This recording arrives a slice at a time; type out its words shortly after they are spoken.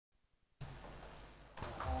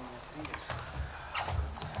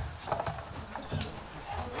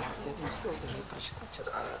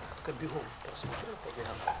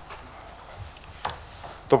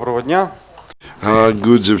Доброго дня.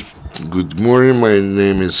 Good morning. My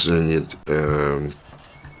name is Leonid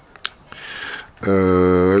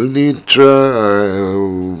Litra.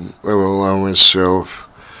 I will allow myself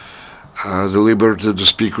the liberty to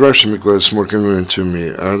speak Russian because it's more convenient to me.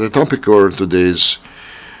 The topic of today's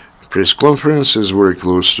press conference is very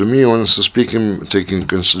close to me. Honestly speaking, taking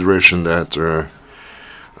consideration that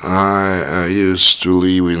I used to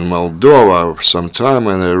live in Moldova for some time,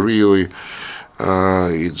 and I really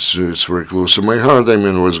it's very close to my heart. I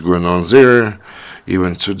mean, what's going on there,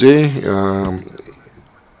 even today,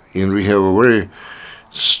 and we have a very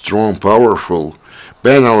strong, powerful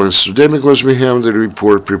panelists today because we have the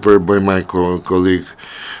report prepared by my colleague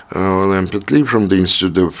Olena Betliy from the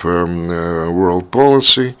Institute of World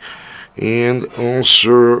Policy, and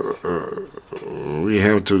also we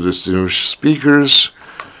have two distinguished speakers,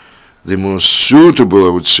 the most suitable, I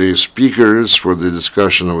would say, speakers for the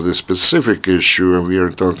discussion of the specific issue, and we are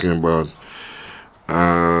talking about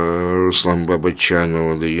Ruslan,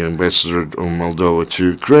 the ambassador of Moldova to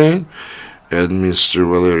Ukraine, and Mr.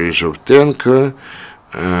 Valerii Zhovtenko,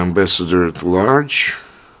 ambassador at large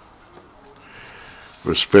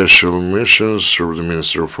for special missions of the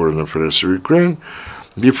Minister of Foreign Affairs of Ukraine.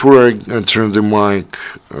 Before I turn the mic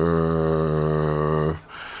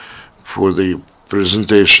for the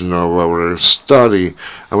presentation of our study,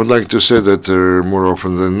 I would like to say that more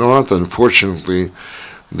often than not, unfortunately,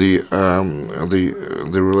 the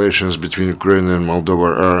relations between Ukraine and Moldova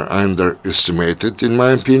are underestimated, in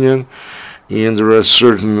my opinion, and there are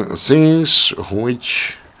certain things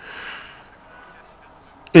which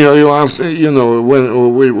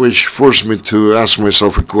which forced me to ask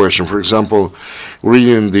myself a question. For example,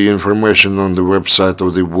 reading the information on the website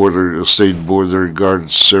of the State Border Guard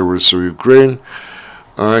Service of Ukraine,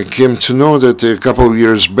 I came to know that a couple of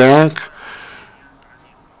years back,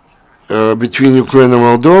 between Ukraine and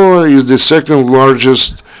Moldova is the second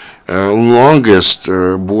largest, longest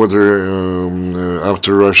border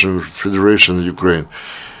after Russian Federation and Ukraine.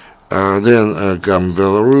 Then come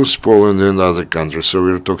Belarus, Poland, and other countries. So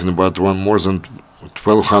we're talking about more than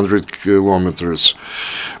 1,200 kilometers.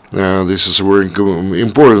 This is a very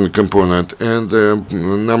important component. And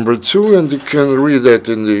number two, and you can read that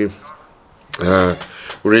in the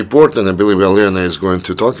report, and I believe Olena is going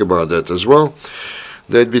to talk about that as well,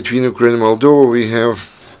 that between Ukraine and Moldova we have,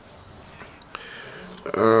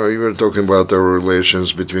 we were talking about our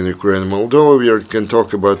relations between Ukraine and Moldova. We can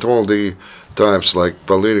talk about all the types like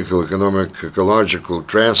political, economic, ecological,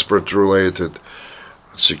 transport-related,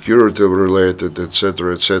 security-related,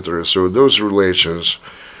 etc., etc. So those relations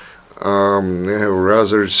have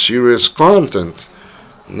rather serious content.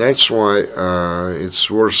 And that's why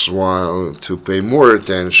it's worthwhile to pay more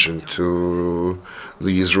attention to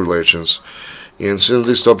these relations. And since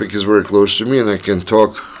this topic is very close to me, and I can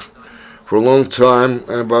talk for a long time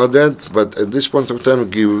about that, but at this point of time, I'll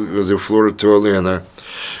give the floor to Olena.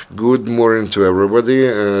 Good morning to everybody,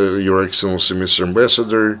 Your Excellency, Mr.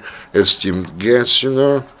 Ambassador, esteemed guests,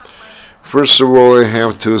 First of all, I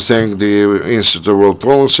have to thank the Institute of World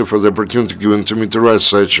Policy for the opportunity given to me to write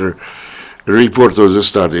such a report of the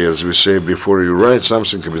study. As we say, before you write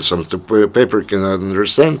something, some paper cannot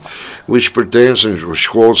understand, which pertains and which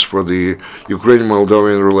holds for the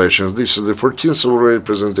Ukraine-Moldovan relations. This is the 14th already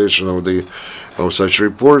presentation of such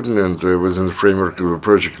report, and within the framework of a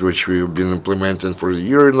project which we've been implementing for a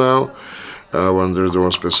year now, under the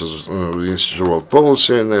auspices of the Institute of World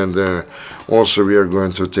Policy, and also we are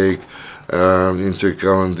going to take into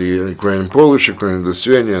account the Ukrainian-Polish,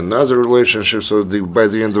 Ukrainian-Lithuanian, and other relationships. So by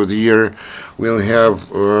the end of the year, we'll have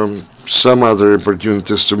some other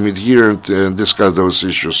opportunities to meet here and discuss those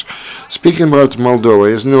issues. Speaking about Moldova,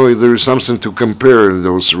 there is something to compare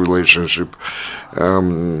those relationships.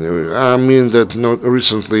 I mean that not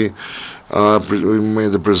recently we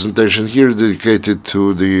made a presentation here dedicated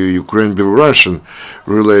to the Ukraine-Belarusian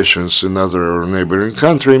relations in other neighboring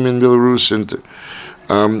country, Belarus, and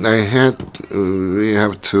we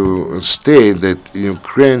have to state that in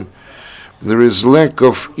Ukraine there is lack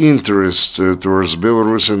of interest towards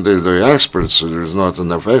Belarus, and the experts, there is not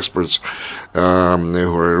enough experts who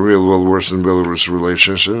are real well versed in Belarus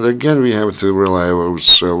relations. And again, we have to rely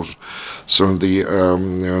ourselves on the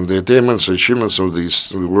achievements of the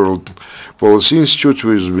World Policy Institute, who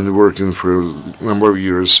has been working for a number of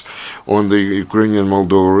years on the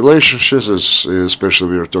Ukrainian-Moldova relationships, especially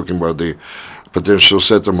we are talking about the potential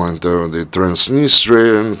settlement of the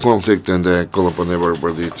Transnistrian conflict, and I call upon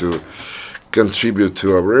everybody to contribute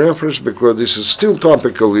to our efforts because this is still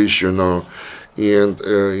topical issue now, and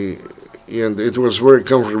and it was very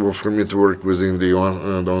comfortable for me to work within the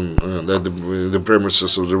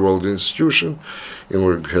premises of the World Institution, and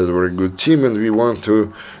we had a very good team, and we want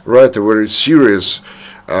to write a very serious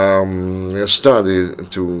study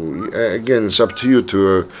to, again, it's up to you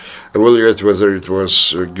to evaluate whether it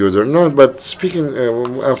was good or not, but speaking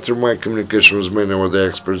after my communication with many of the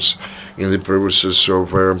experts in the purposes of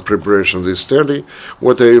preparation of this study,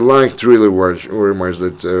 what I liked really was very much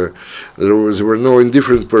that there were no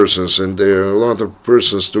indifferent persons, and a lot of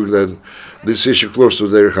persons took this issue close to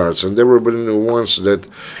their hearts, and there were the ones that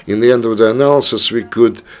in the end of the analysis we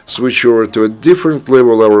could switch over to a different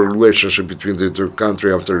level of our relationship between the two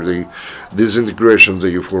countries after the disintegration of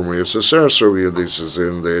the former USSR. So this is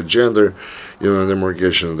in the agenda,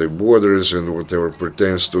 demarcation of the borders and whatever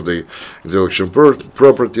pertains to the intellectual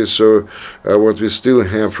property. So what we still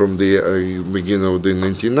have from the beginning of the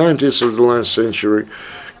 1990s of the last century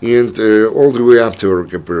and all the way up to our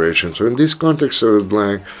cooperation. So in this context, I would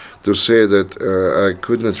like to say that I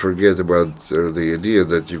could not forget about the idea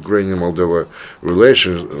that Ukraine-Moldova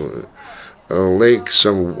relations lack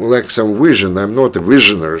some vision. I'm not a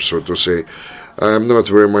visionary, so to say. I'm not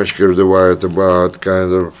very much carried away about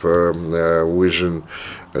kind of vision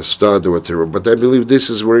study, whatever. But I believe this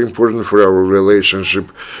is very important for our relations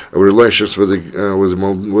with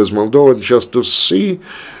Moldova, just to see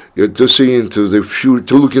into the future,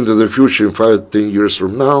 to look into the future in 5-10 years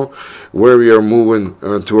from now, where we are moving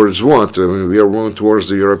towards what? I mean, we are moving towards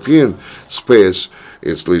the European space.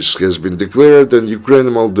 At least has been declared, and Ukraine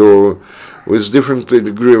and Moldova, with different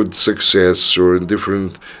degree of success or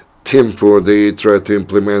different tempo, they try to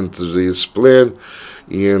implement this plan,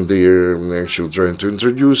 and they are actually trying to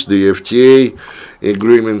introduce the FTA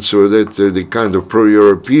agreement, so that the kind of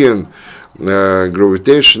pro-European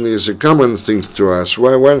gravitation is a common thing to us.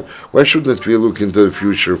 Why shouldn't we look into the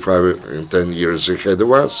future 5 and 10 years ahead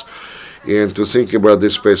of us, and to think about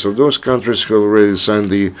the space of those countries who already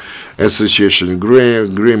signed the association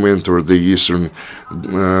agreement or the Eastern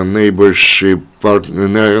neighborship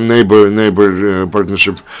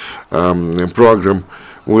partnership program,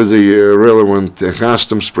 with the relevant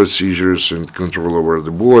customs procedures and control over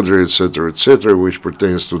the border, etc., which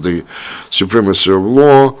pertains to the supremacy of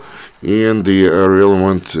law and the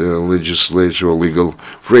relevant legislative or legal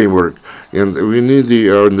framework. And we need the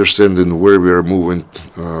understanding where we are moving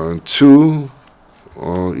to,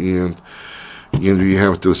 and we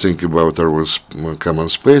have to think about our common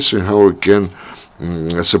space and how we can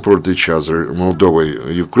support each other.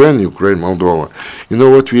 Ukraine, Moldova. You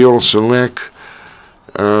know what we also lack?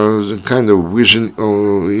 Kind of vision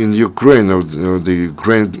in Ukraine of the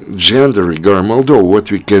Ukraine gender regarding Moldova, what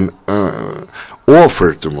we can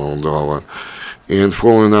offer to Moldova, and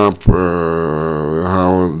following up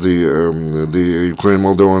how the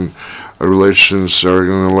Ukraine-Moldovan relations are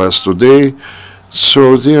going to last today.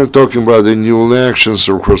 So they are talking about the new elections,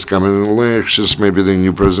 of course, coming elections. Maybe the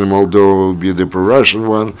new president of Moldova will be the pro-Russian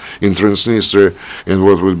one in Transnistria, and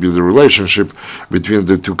what would be the relationship between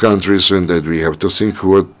the two countries, and that we have to think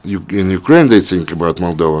what in Ukraine they think about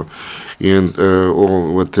Moldova. And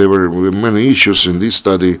whatever, many issues in this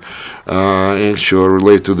study actually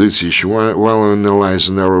relate to this issue. While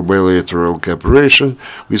analyzing our bilateral cooperation,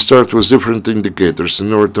 we start with different indicators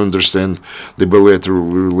in order to understand the bilateral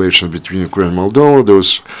relations between Ukraine and Moldova.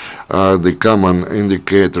 Those are the common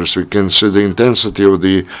indicators. We can see the intensity of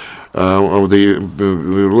the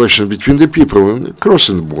relation between the people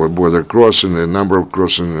crossing the border crossing, the number of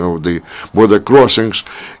crossing of the border crossings,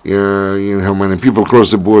 how many people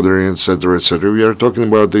cross the border, etc., etc. We are talking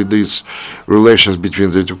about these relations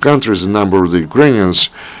between the two countries, the number of the Ukrainians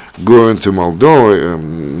going to Moldova,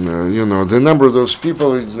 the number of those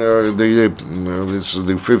people, this is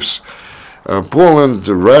the fifth, Poland,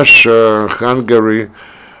 Russia, Hungary.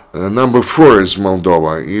 Number 4 is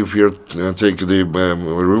Moldova. If you take the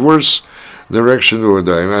reverse direction,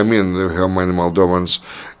 I mean how many Moldovans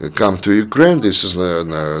come to Ukraine, this is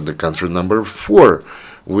the country number 4,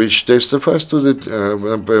 which testifies to the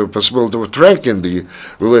possibility of tracking the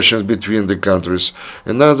relations between the countries.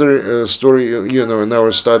 Another story, in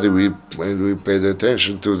our study we paid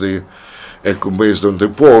attention to the based on the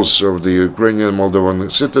polls of the Ukrainian and Moldovan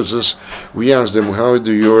citizens. We asked them, how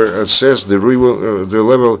do you assess the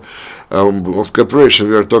level of cooperation?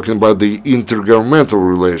 We are talking about the intergovernmental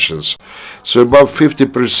relations. So about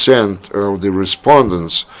 50% of the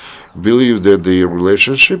respondents believe that the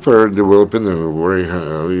relationship are developing at a very,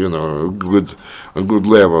 good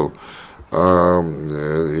level.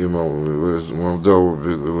 With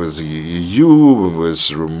Moldova, with the EU, with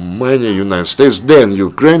Romania, United States, then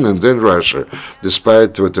Ukraine, and then Russia,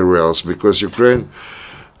 despite whatever else, because Ukraine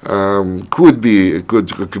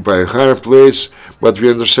could occupy a higher place, but we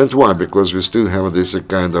understand why, because we still have this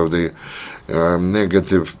kind of the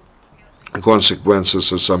negative consequences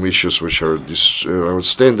of some issues which are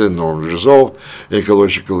outstanding, non-resolved,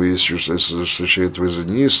 ecological issues associated with the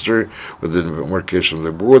Dniester, with the demarcation of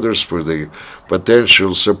the borders, with the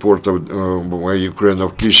potential support of by Ukraine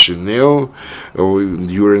of Chisinau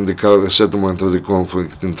during the settlement of the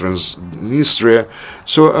conflict in Transnistria.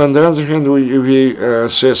 So on the other hand, we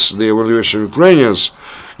assess the evaluation of Ukrainians.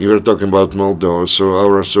 You were talking about Moldova, so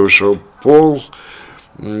our social poll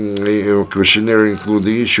questionnaire include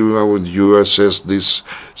the issue, how would you assess this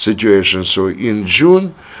situation. So in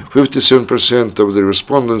June, 57% of the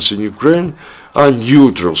respondents in Ukraine are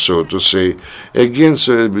neutral, so to say, against,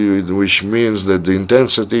 which means that the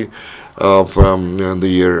intensity of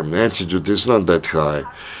their attitude is not that high,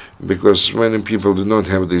 because many people do not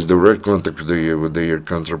have this direct contact with their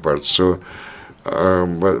counterparts. So,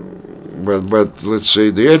 but let's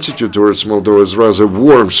say the attitude towards Moldova is rather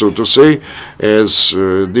warm, so to say, as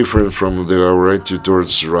different from our attitude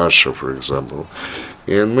towards Russia, for example.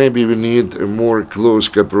 And maybe we need a more close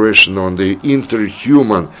cooperation on the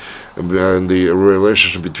interhuman and the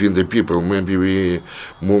relationship between the people. Maybe we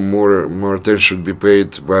more attention should be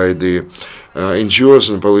paid by the NGOs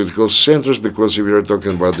and political centers, because if we are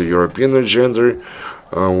talking about the European agenda,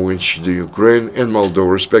 which the Ukraine and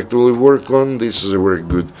Moldova respectively work on. This is a very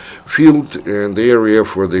good field and area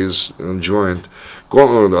for these joint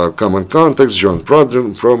common contacts, joint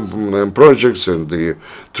projects, and the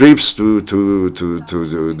trips to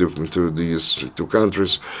these two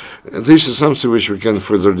countries. And this is something which we can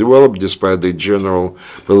further develop despite the general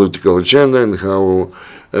political agenda and how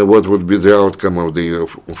what would be the outcome of the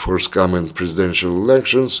forthcoming presidential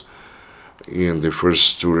elections. In the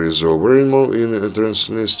first tour is over in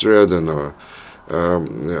Transnistria, I don't know.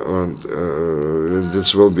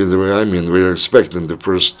 This will be we're expecting the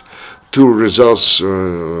first two results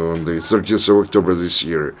on the 30th of October this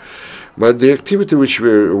year. But the activity which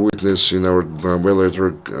we witness in our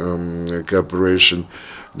bilateral cooperation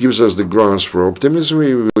gives us the grounds for optimism.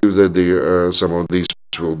 We believe that some of these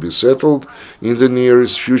will be settled in the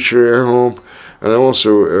nearest future, I hope. And I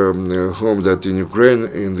also hope that in Ukraine,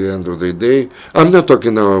 in the end of the day, I'm not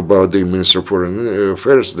talking now about the Minister of Foreign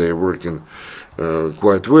Affairs, they're working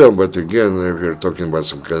quite well, but again, we're talking about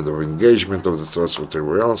some kind of engagement of the thoughts,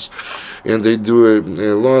 whatever else, and they do a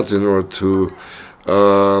lot in order to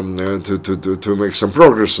make some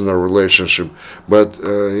progress in our relationship. But,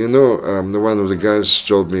 one of the guys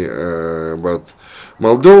told me about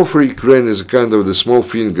Moldova for Ukraine is a kind of the small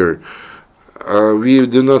finger. We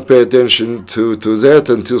do not pay attention to that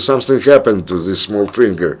until something happened to this small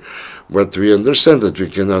finger. But we understand that we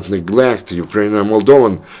cannot neglect Ukraine and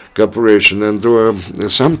Moldovan cooperation. And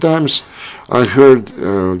sometimes I heard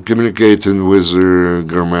communicating with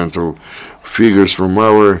governmental figures from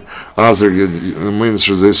our other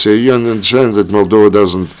ministers, they say, you understand that Moldova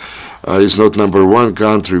is not number one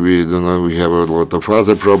country. We have a lot of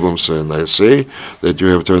other problems, and I say that you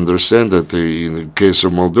have to understand that in the case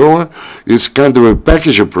of Moldova, it's kind of a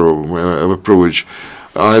package approach,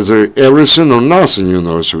 either everything or nothing.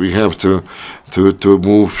 So we have to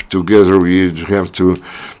move together. We have to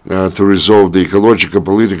resolve the ecological,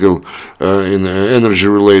 political, and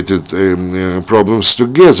energy-related problems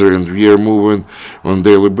together, and we are moving on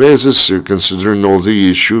daily basis, considering all the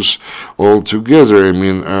issues all together.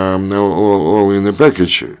 All in a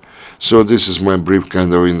package. So this is my brief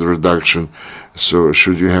kind of introduction. So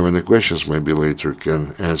should you have any questions, maybe later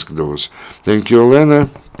can ask those. Thank you, Olena.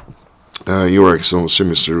 Your Excellency,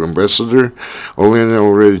 Mr. Ambassador. Olena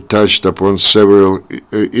already touched upon several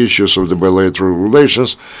issues of the bilateral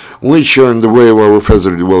relations, which are in the way of our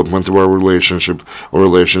further development of our relationship or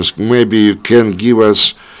relations. Maybe you can give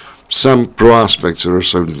us some prospects or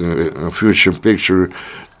some future picture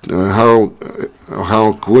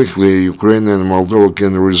how quickly Ukraine and Moldova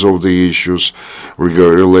can resolve the issues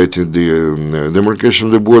related to the demarcation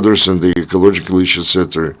of the borders and the ecological issues,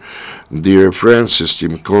 etc. Dear friends,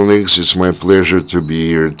 esteemed colleagues, it's my pleasure to be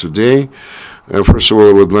here today. First of all,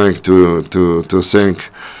 I would like to thank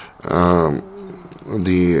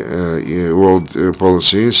the World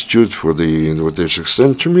Policy Institute for the invitation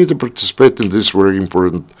extended to me to participate in this very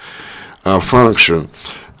important function.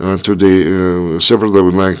 Today, separately, I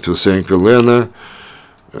would like to thank Olena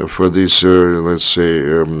for this,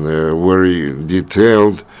 very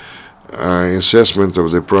detailed assessment of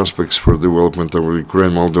the prospects for development of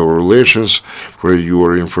Ukraine-Moldova relations, for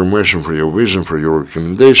your information, for your vision, for your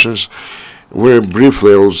recommendations. Very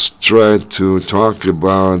briefly, I'll try to talk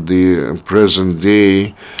about the present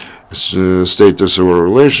day status of our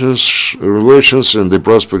relations and the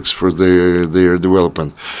prospects for their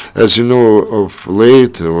development. As you know, of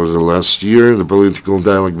late, over the last year, the political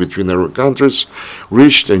dialogue between our countries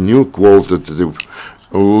reached a new qualitative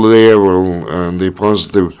level, and the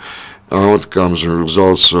positive outcomes and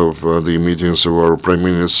results of the meetings of our Prime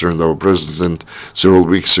Minister and our President several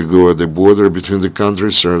weeks ago at the border between the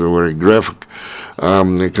countries are a very graphic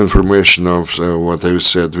confirmation of what I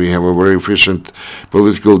said. We have a very efficient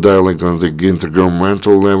political dialogue on the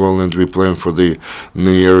intergovernmental level, and we plan for the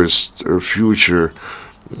nearest future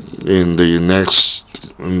in the next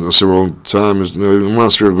several times.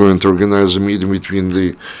 Once we're going to organize a meeting between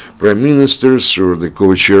the prime ministers or the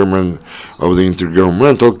co-chairman of the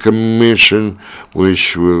Intergovernmental Commission,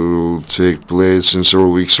 which will take place in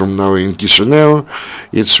several weeks from now in Chisinau.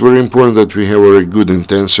 It's very important that we have a very good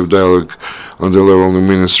intensive dialogue on the level of the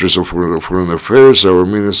ministers of foreign affairs. Our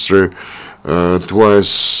minister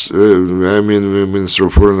Minister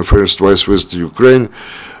of Foreign Affairs twice visited Ukraine,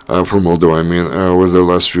 from Moldova, over the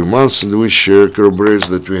last few months, in which corroborates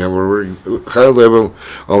that we have a very high level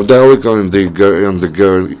of dialogue on the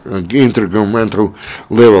intergovernmental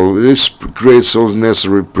level. This creates all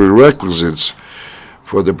necessary prerequisites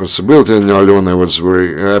for the possibility, and Olena was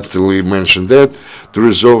very aptly mentioned that, to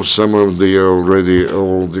resolve some of the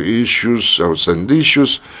old issues, outstanding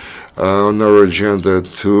issues, on our agenda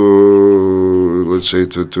to, let's say,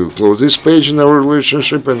 to close this page in our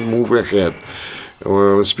relationship and move ahead.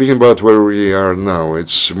 Speaking about where we are now,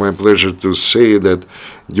 it's my pleasure to say that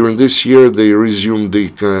during this year they resumed the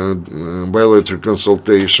bilateral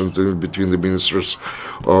consultation between the ministers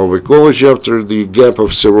of ecology after the gap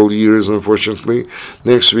of several years, unfortunately.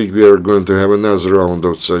 Next week we are going to have another round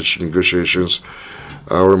of such negotiations.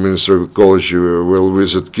 Our Minister of Ecology will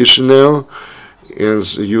visit Chisinau.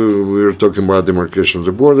 As we were talking about demarcation of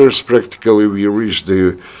the borders, practically we reached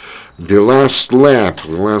the last lap,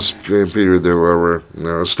 the last period of our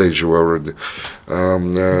stage of our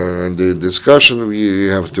the discussion. We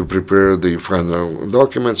have to prepare the final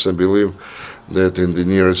documents. I believe that in the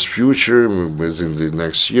nearest future, within the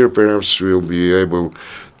next year perhaps, we'll be able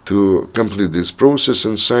to complete this process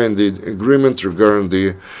and sign the agreement regarding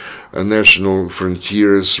the national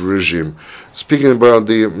frontiers regime. Speaking about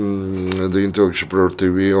the intellectual property,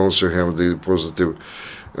 we also have the positive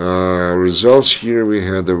results here. We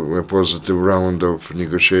had a positive round of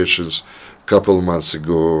negotiations a couple of months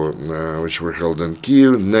ago, which were held in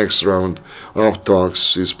Kyiv. Next round of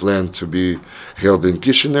talks is planned to be held in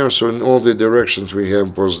Chisinau. So in all the directions we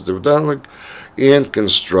have positive dialogue and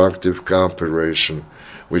constructive cooperation,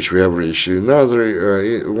 which we have reached.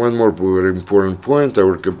 One more very important point,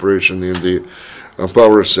 our cooperation in the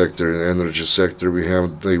power sector and energy sector. We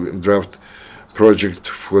have the draft project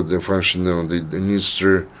for the function of the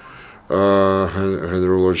Dniester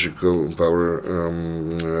hydrological power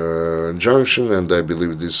junction, and I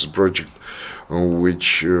believe this is a project on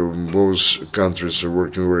which both countries are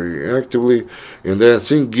working very actively. And I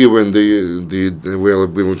think, given the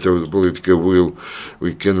availability of the political will,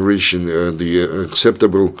 we can reach the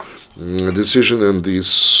acceptable decision in this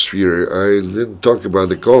sphere. I didn't talk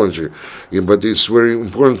about ecology, but it's very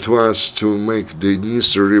important to us to make the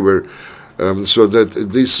Dniester River so that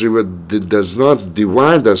this river does not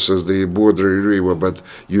divide us as the border river, but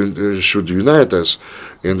should unite us.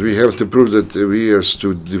 And we have to prove that we, as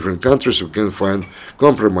two different countries, we can find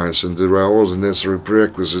compromise, and there are all the necessary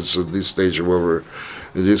prerequisites at this stage of our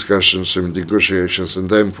discussions and negotiations.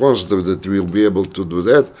 And I'm positive that we'll be able to do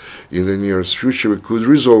that in the nearest future. We could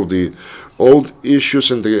resolve the old issues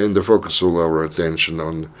and the focus of our attention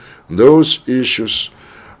on those issues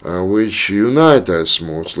which unite us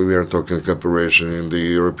mostly. We are talking cooperation in the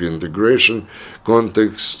European integration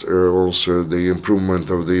context, also the improvement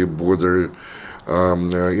of the border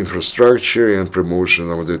infrastructure and promotion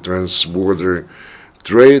of the trans-border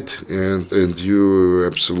trade. And you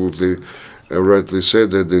absolutely rightly said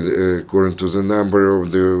that according to the number of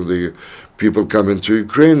the people coming to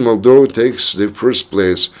Ukraine, Moldova takes the first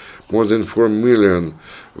place. More than 4 million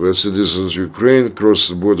citizens of Ukraine crossed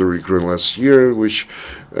the border of Ukraine last year, which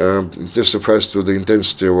testifies to the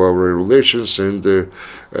intensity of our relations and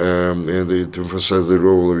it emphasizes the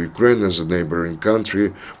role of Ukraine as a neighboring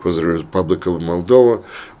country for the Republic of Moldova,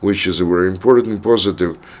 which is a very important and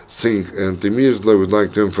positive thing. And immediately I would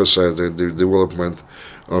like to emphasize that the development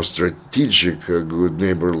of strategic good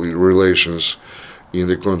neighborly relations in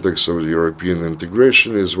the context of the European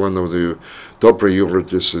integration is one of the top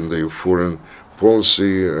priorities in the foreign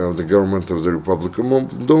policy of the government of the Republic of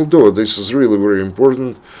Moldova. This is really very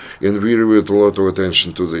important, and we devote a lot of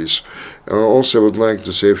attention to this. Also, I would like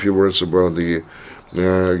to say a few words about the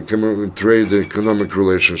trade economic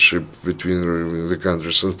relationship between the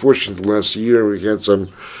countries. Unfortunately, last year we had some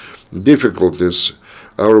difficulties.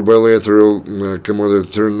 Our bilateral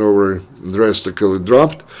commodity turnover drastically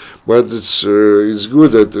dropped, but it's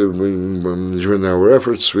good that during our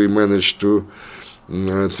efforts we managed to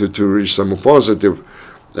reach some positive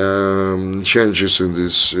changes in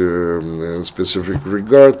this specific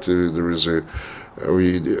regard.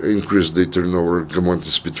 We increased the turnover of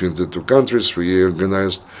commodities between the two countries. We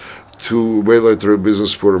organized two bilateral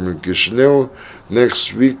business forums in Chisinau.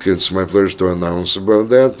 Next week, it's my pleasure to announce about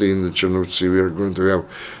that. In the Chernovtsi, we are going to have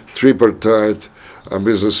tripartite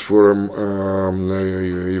business forum,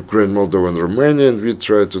 Ukraine, Moldova, and Romania, and we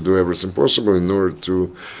try to do everything possible in order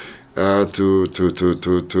to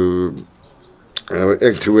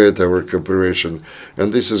activate our cooperation,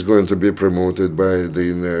 and this is going to be promoted by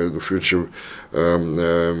the future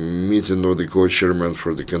meeting of the co-chairman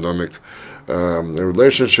for the economic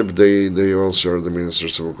relationship. They also are the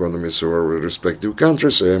ministers of economies of our respective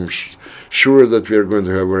countries. I am sure that we are going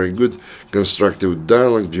to have very good constructive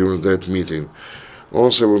dialogue during that meeting.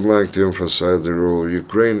 Also, I would like to emphasize the role of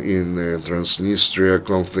Ukraine in Transnistria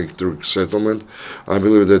conflict settlement. I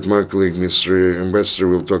believe that my colleague, Mr. Ambassador,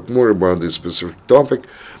 will talk more about this specific topic,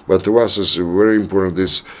 but to us it's very important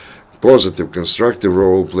this positive, constructive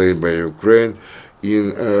role played by Ukraine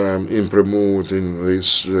in promoting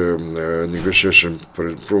this negotiation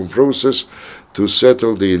process to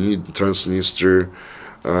settle the Transnistria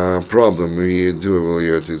problem. We do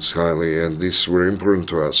evaluate it highly, and this is very important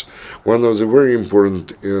to us. One of the very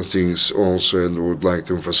important things also, and would like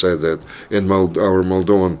to emphasize that, and our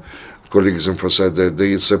Moldovan colleagues emphasize that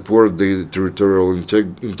they support the territorial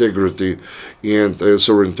integrity and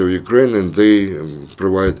sovereignty of Ukraine, and they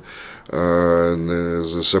provide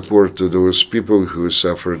the support to those people who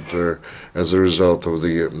suffered as a result of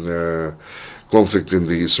the conflict in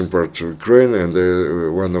the eastern part of Ukraine. And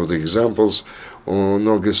one of the examples, on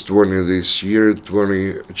August 20 this year,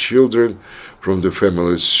 20 children from the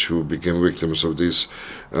families who became victims of this.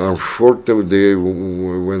 Unfortunately, they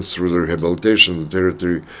went through the rehabilitation in the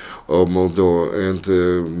territory of Moldova, and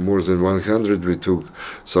more than 100, we took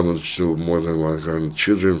more than 100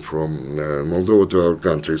 children from Moldova to our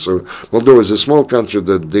country. So Moldova is a small country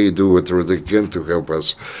that they do whatever they can to help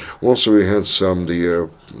us. Also, we had some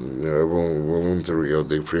voluntary or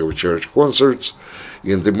the free of charge concerts.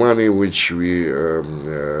 And the money which we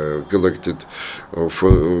collected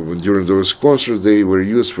during those concerts, they were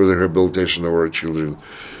used for the rehabilitation of our children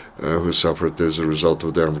who suffered as a result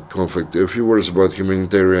of the armed conflict. A few words about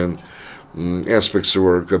humanitarian aspects of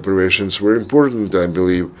our cooperation is very important, I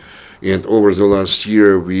believe. And over the last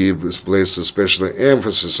year, we placed a special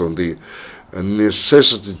emphasis on the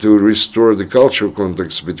necessity to restore the cultural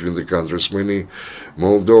context between the countries. Many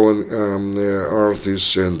Moldovan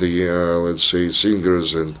artists and the, let's say,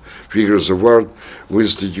 singers and figures of art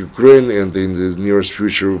visited Ukraine, and in the nearest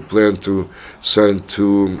future plan to sign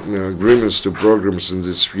two agreements to programs in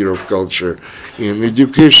the sphere of culture and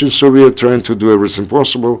education. So we are trying to do everything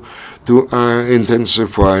possible to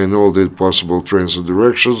intensify in all the possible trends and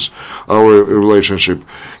directions our relationship.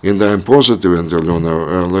 And I am positive, and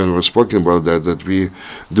Olena was speaking about that we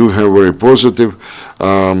do have very positive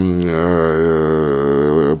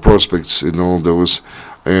prospects in all those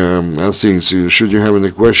things. Should you have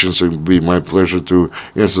any questions, it would be my pleasure to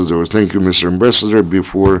answer those. Thank you, Mr. Ambassador.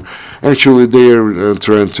 Before, actually, we are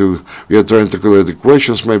trying to collect the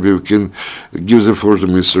questions. Maybe we can give the floor to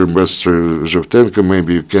Mr. Ambassador Zhovtenko.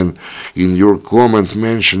 Maybe you can, in your comment,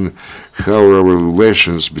 mention how our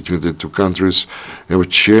relations between the two countries have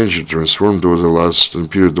changed and transformed over the last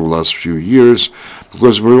period of the last few years,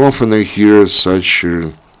 because very often I hear such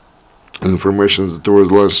information that over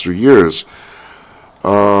the last 3 years,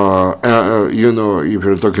 if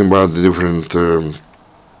you're talking about the different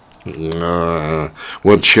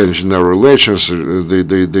what changed in our relations,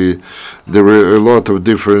 there were a lot of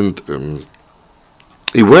different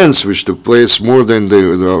events which took place more than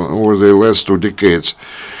over the last 2 decades,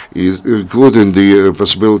 including the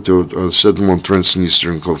possibility of settlement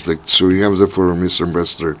Transnistrian conflict. So you have the floor, Mr.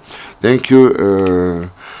 Ambassador. Thank you.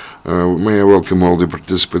 May I welcome all the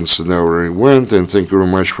participants in our event, and thank you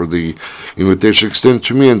very much for the invitation extended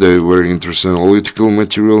to me and the very interesting analytical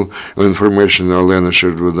material and information Olena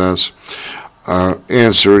shared with us.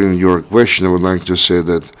 Answering your question, I would like to say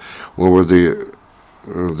that over the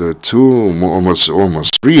 2, almost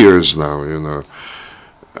 3 years now,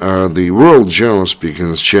 the world, generally speaking,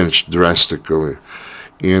 has changed drastically.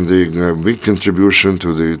 And the big contribution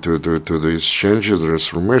to these changes, the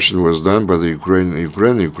transformation, was done by the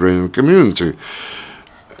Ukrainian community.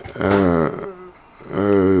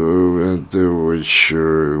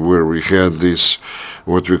 where we had this,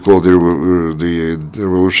 what we call the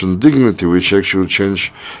revolution dignity, which actually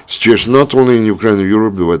changed situation not only in Ukraine and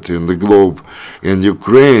Europe, but in the globe. And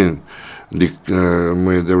Ukraine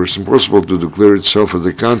made everything possible to declare itself as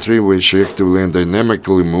a country which actively and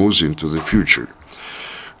dynamically moves into the future.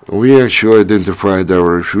 We actually identified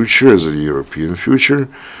our future as a European future,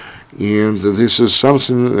 and this is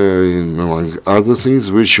something, among other things,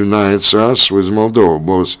 which unites us with Moldova.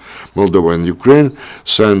 Both Moldova and Ukraine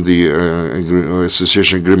signed the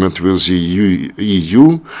association agreement with the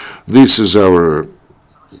EU. This is our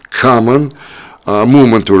common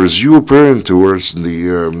movement towards Europe and towards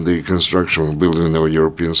the construction of building our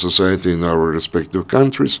European society in our respective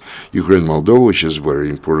countries, Ukraine, Moldova, which is very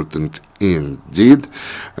important indeed.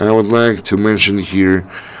 I would like to mention here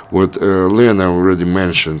what Lena already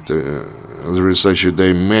mentioned. There is such a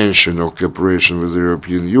dimension of cooperation with the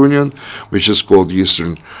European Union, which is called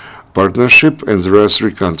Eastern Partnership, and there are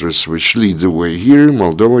three countries which lead the way here: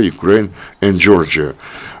 Moldova, Ukraine, and Georgia.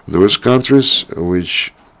 Those countries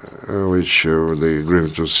which the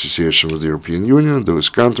agreement of association with the European Union, those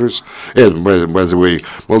countries, and by the way,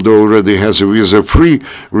 Moldova already has a visa-free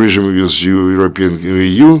regime with European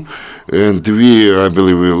EU, and we, I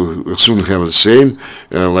believe, will soon have the same,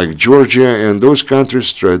 like Georgia, and those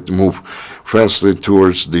countries try to move fastly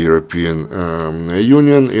towards the European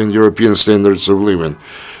Union and European standards of living.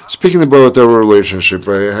 Speaking about our relationship,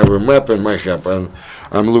 I have a map in my hand, and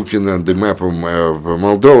I'm looking at the map of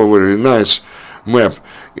Moldova, very nice map,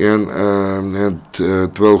 and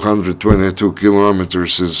 1,222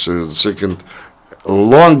 kilometers is the second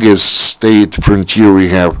longest state frontier we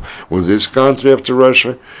have with this country after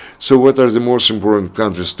Russia. So what are the most important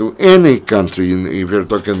countries to any country if you're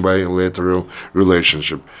talking bilateral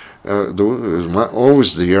relationship?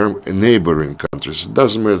 Always they are neighboring countries. It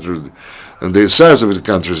doesn't matter, and the size of the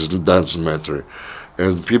countries doesn't matter.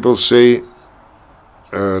 And people say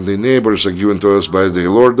the neighbors are given to us by the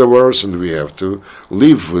Lord of ours, and we have to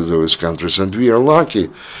live with those countries. And we are lucky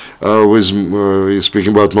with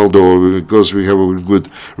speaking about Moldova, because we have good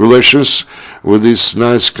relations with this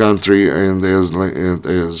nice country, and as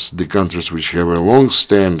the countries which have a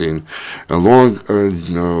long-standing, a long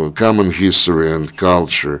common history and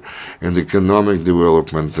culture, and economic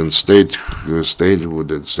development and state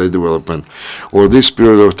development. Over this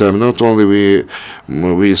period of time, not only we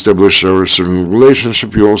established our certain relationship,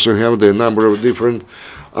 we also have the number of different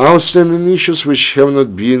outstanding issues which have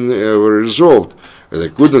not been resolved. They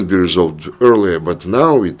could not be resolved earlier, but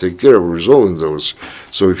now we take care of resolving those.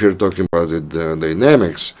 So if you're talking about the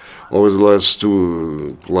dynamics over the last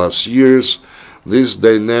 2+ years, this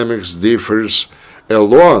dynamics differs a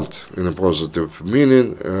lot in a positive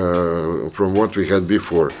meaning from what we had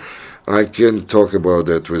before. I can talk about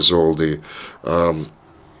that with all the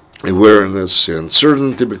awareness and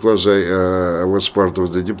certainty, because I was part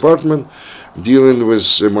of the department dealing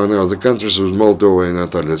with, among other countries, with Moldova, and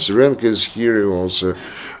Natalia Tserenko is here, also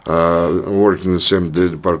working in the same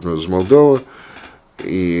department as Moldova,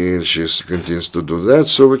 and she continues to do that.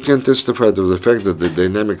 So we can testify to the fact that the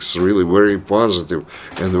dynamics are really very positive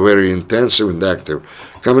and very intensive and active.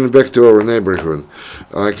 Coming back to our neighborhood,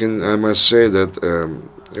 I must say that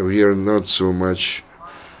we are not so much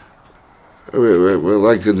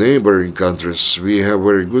like the neighboring countries. We have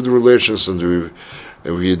very good relations, and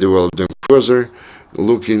we develop them further,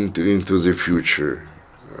 looking into the future.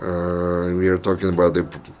 We are talking about the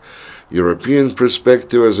European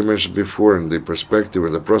perspective, as I mentioned before, and the perspective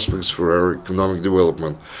and the prospects for our economic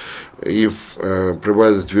development. If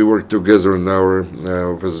provided we work together in our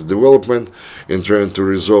development and trying to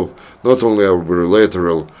resolve not only our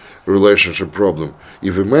bilateral relationship problem.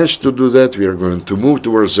 If we manage to do that, we are going to move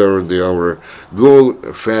towards our goal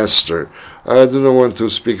faster. I do not want to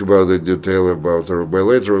speak about the detail about our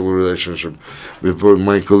bilateral relationship before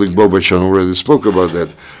my colleague Bolbocean already spoke about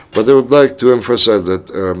that. But I would like to emphasize that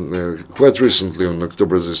quite recently, on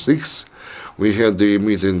October the 6th, we had the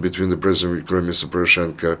meeting between the President of Ukraine, Mr.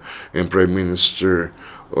 Poroshenko, and Prime Minister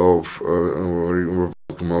of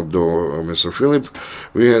Moldova, Mr. Philip.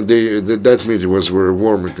 We had that meeting was very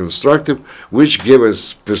warm and constructive, which gave us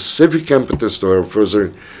specific impetus to our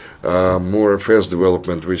further more fast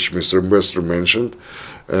development, which Mr. Ambassador mentioned.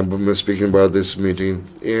 Speaking about this meeting,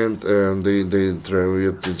 and they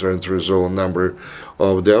trying to resolve a number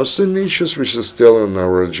of the outstanding issues which are still on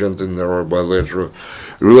our agenda in our bilateral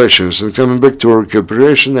relations. And coming back to our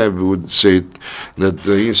cooperation, I would say that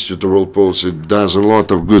the Institute of World Policy does a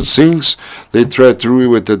lot of good things. They try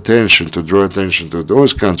to draw attention to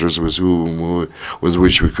those countries with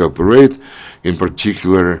which we cooperate, in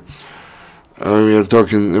particular We are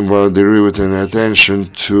talking about the riveting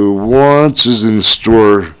attention to what is in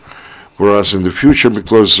store for us in the future,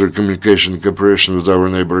 because our communication and cooperation with our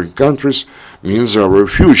neighboring countries means our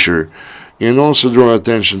future. And also draw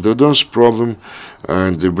attention to those problems,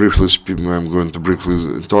 and I'm going to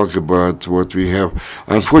briefly talk about what we have.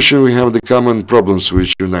 Unfortunately, we have the common problems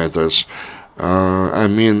which unite us.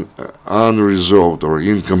 Unresolved or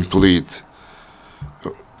incomplete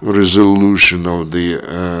resolution of the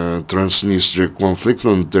Transnistria conflict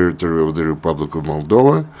on the territory of the Republic of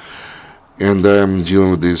Moldova, and I'm dealing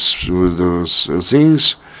with those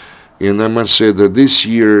things. And I must say that this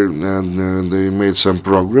year they made some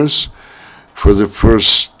progress. For the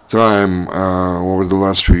first time over the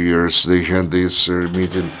last few years, they had this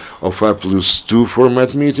meeting of 5+2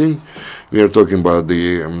 format meeting. We are talking about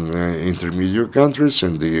the intermediate countries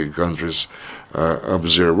and the countries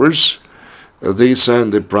observers. They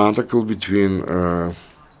signed a protocol between the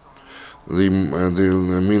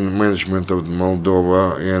management of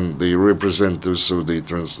Moldova and the representatives of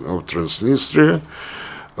Transnistria,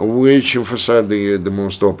 which emphasized the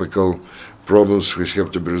most topical problems which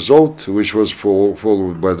have to be resolved, which was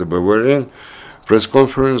followed by the Bavarian press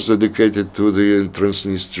conference dedicated to the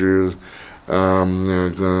Transnistria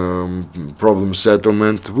problem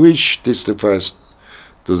settlement, which testifies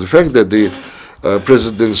to the fact that the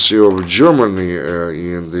presidency of Germany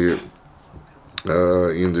in the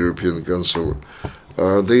European Council,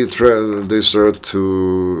 they start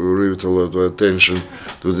to give a lot of attention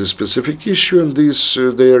to this specific issue, and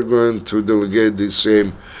they are going to delegate the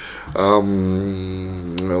same,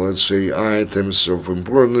 let's say, items of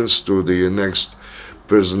importance to the next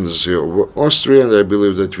presidency of Austria, and I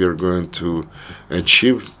believe that we are going to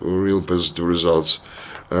achieve real positive results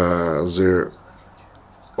thereof.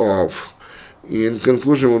 In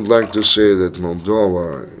conclusion, I would like to say that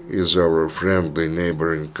Moldova is our friendly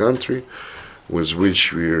neighboring country with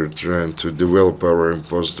which we are trying to develop our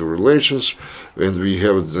positive relations, and we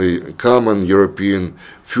have the common European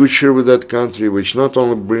future with that country, which not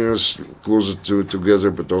only brings us closer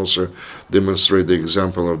together, but also demonstrate the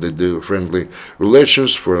example of the friendly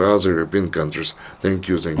relations for other European countries. Thank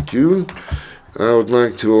you, thank you. I would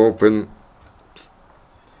like to open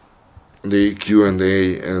the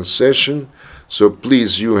Q&A session. So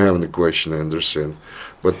please, you have any question, I understand.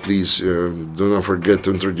 But please do not forget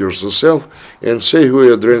to introduce yourself and say who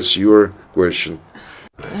you address your question.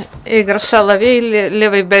 Igor Solovey,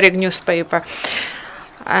 Levy Bereg newspaper.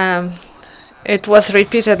 It was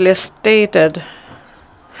repeatedly stated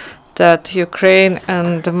that Ukraine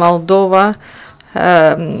and Moldova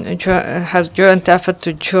has joint effort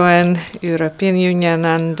to join European Union,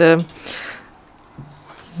 and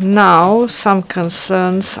now some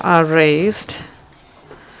concerns are raised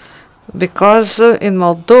because in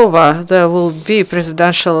Moldova there will be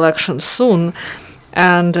presidential elections soon,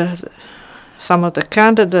 and some of the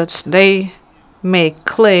candidates, they make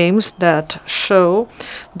claims that show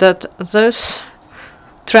that this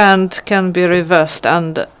trend can be reversed.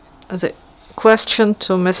 And the question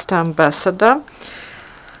to Mr. Ambassador,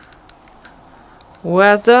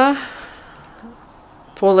 whether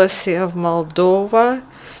policy of Moldova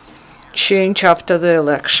change after the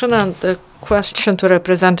election, and the question to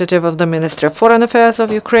representative of the Ministry of Foreign Affairs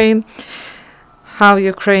of Ukraine, how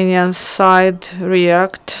Ukrainian side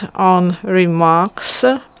react on remarks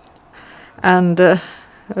and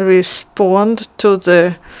respond to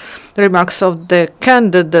the remarks of the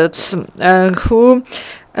candidates who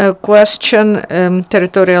question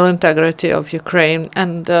territorial integrity of Ukraine.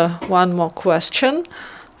 And one more question,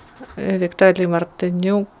 Vitaly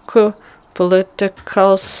Martinyuk,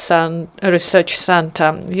 Political Research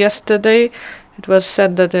Center. Yesterday it was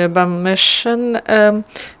said that the mission,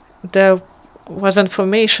 there was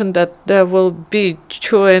information that there will be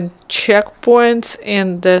joint checkpoints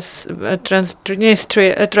in this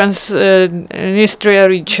Transnistria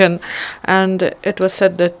region, and it was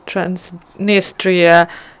said that Transnistria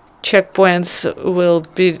checkpoints will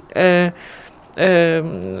be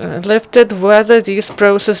lifted, whether these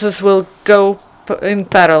processes will go in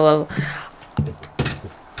parallel.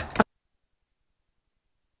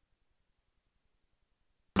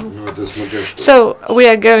 So we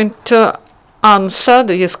are going to answer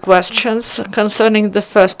these questions. Concerning the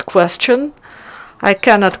first question, I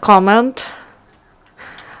cannot comment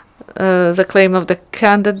the claim of the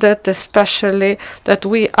candidate, especially that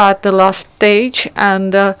we are at the last stage,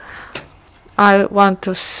 and I want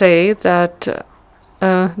to say that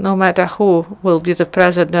no matter who will be the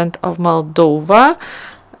president of Moldova,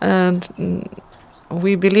 and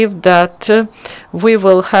we believe that we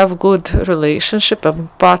will have good relationship, a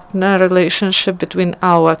partner relationship between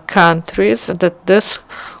our countries, that this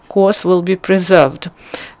course, will be preserved.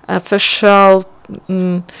 Official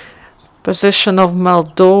position of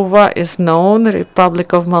Moldova is known. The Republic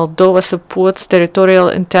of Moldova supports territorial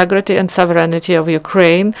integrity and sovereignty of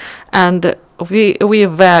Ukraine, and we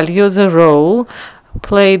value the role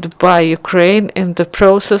played by Ukraine in the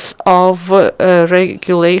process of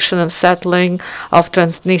regulation and settling of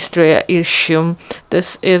Transnistria issue. This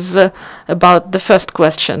is about the first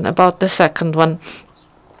question. About the second one,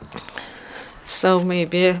 so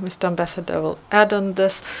maybe Mr. Ambassador will add on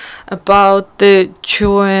this about the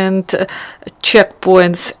joint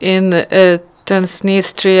checkpoints in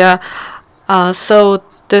Transnistria. So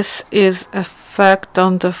this is a fact.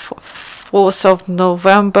 On the 4th of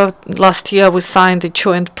November last year, we signed a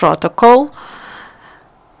joint protocol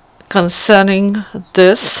concerning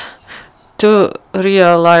this to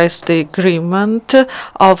realize the agreement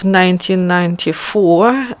of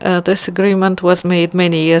 1994. This agreement was made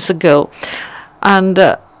many years ago.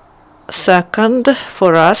 And second,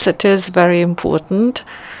 for us, it is very important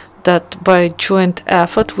that by joint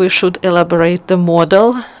effort we should elaborate the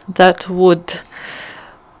model that would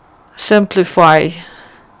simplify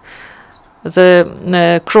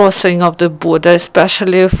the crossing of the border,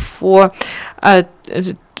 especially for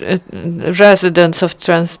residents of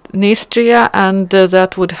Transnistria, and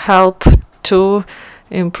that would help to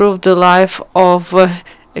improve the life of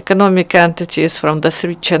economic entities from this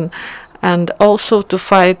region, and also to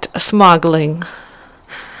fight smuggling.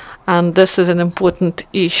 And this is an important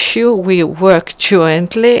issue. We work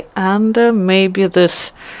jointly, and maybe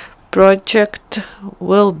this project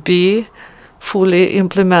will be fully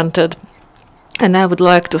implemented. And I would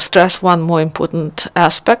like to stress one more important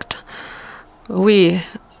aspect. We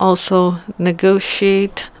also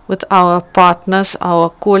negotiate with our partners, our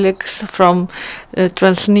colleagues from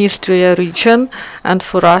Transnistria region, and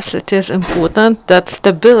for us it is important that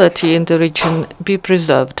stability in the region be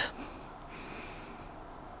preserved.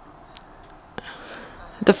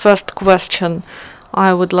 The first question,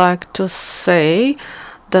 I would like to say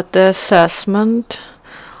that the assessment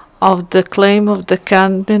of the claim of the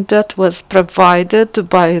candidate was provided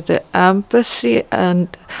by the embassy,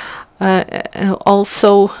 and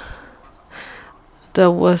also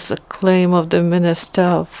there was a claim of the minister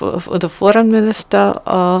of the foreign minister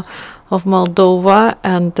of Moldova,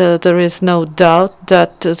 and there is no doubt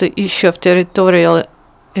that the issue of territorial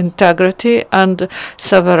integrity and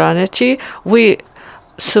sovereignty, we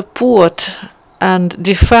support and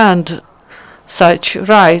defend such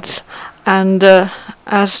rights. And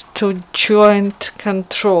as to joint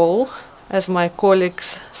control, as my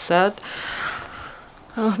colleagues said,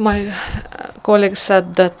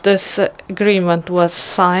 that this agreement was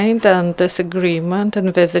signed, and this agreement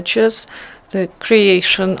envisages the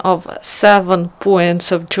creation of 7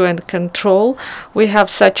 points of joint control. We have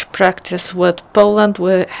such practice with Poland.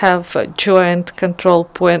 We have joint control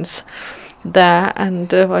points there,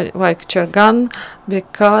 and like Chergan,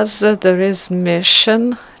 because there is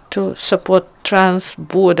mission to support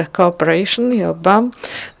trans-border cooperation, YOBAM,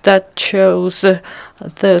 that chose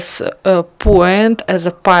this point as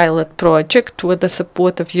a pilot project with the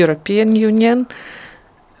support of European Union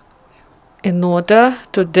in order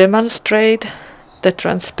to demonstrate the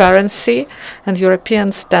transparency and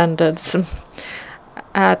European standards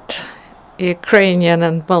at Ukrainian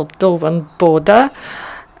and Moldovan border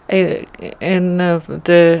in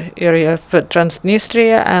the area of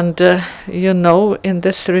Transnistria. And you know, in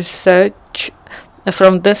this research,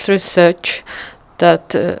 from this research, that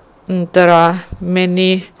there are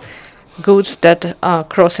many goods that are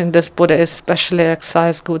crossing this border, especially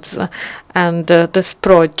excise goods, and this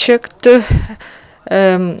project, this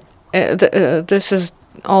is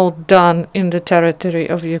all done in the territory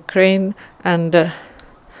of Ukraine, and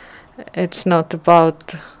it's not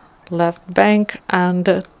about left bank,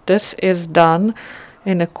 and this is done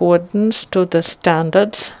in accordance to the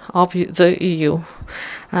standards of the EU.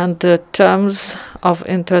 And the terms of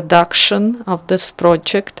introduction of this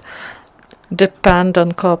project depend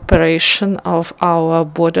on cooperation of our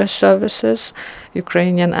border services,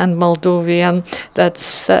 Ukrainian and Moldovan, that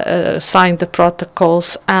signed the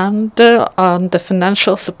protocols, and on the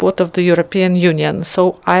financial support of the European Union.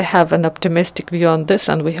 So I have an optimistic view on this,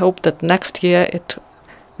 and we hope that next year it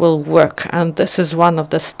will work. And this is one of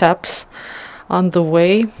the steps on the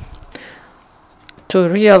way to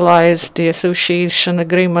realize the association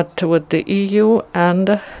agreement with the EU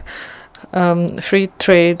and free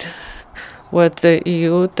trade with the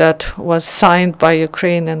EU that was signed by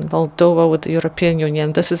Ukraine and Moldova with the European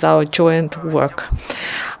Union. This is our joint work.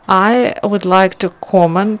 I would like to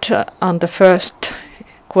comment on the first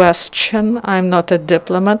question. I'm not a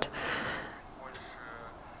diplomat.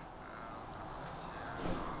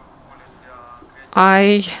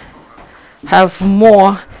 I have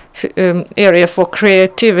more area for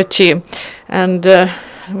creativity, and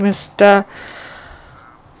Mr.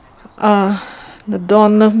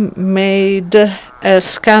 Don made a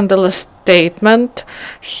scandalous statement.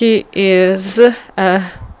 He is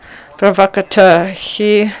a provocateur.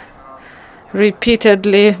 He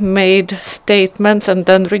repeatedly made statements and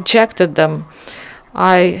then rejected them.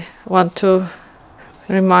 I want to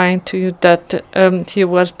remind you that he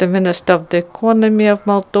was the Minister of the Economy of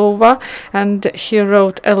Moldova, and he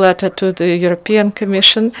wrote a letter to the European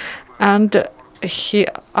Commission, and he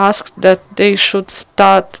asked that they should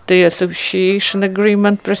start the association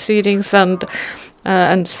agreement proceedings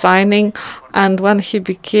and signing. And when he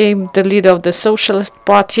became the leader of the Socialist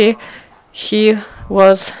Party, he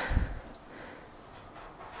was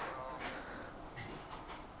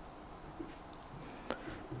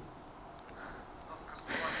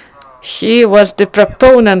the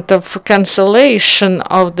proponent of cancellation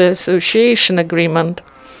of the association agreement.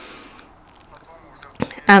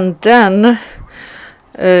 And then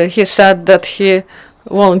he said that he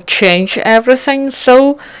won't change everything,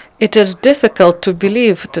 so it is difficult to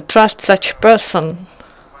believe, to trust such a person.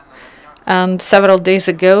 And several days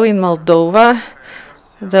ago in Moldova,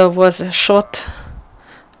 there was a short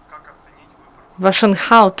version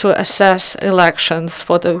how to assess elections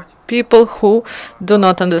for the people who do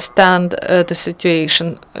not understand the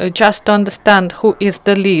situation. Just to understand who is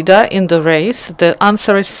the leader in the race, the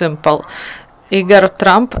answer is simple: Igor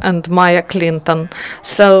Trump and Maya Clinton.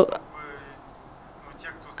 So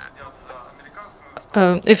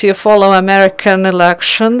if you follow American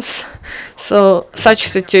elections, so such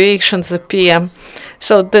situations appear.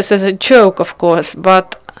 So this is a joke, of course,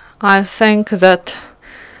 but I think that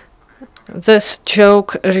this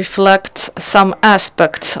joke reflects some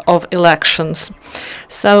aspects of elections.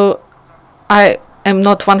 So I am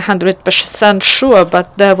not 100% sure,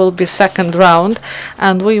 but there will be second round,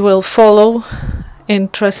 and we will follow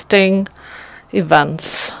interesting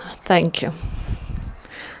events. Thank you.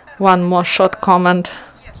 One more short comment.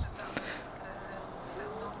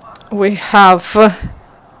 We have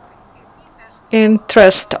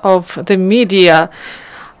interest of the media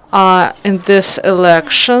in these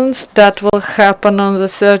elections that will happen on the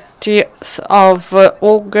 30th of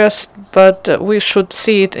August, but we should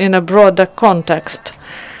see it in a broader context.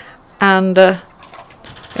 And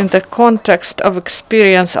in the context of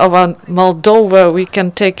experience of Moldova, we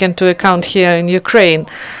can take into account here in Ukraine.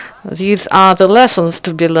 These are the lessons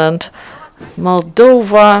to be learned.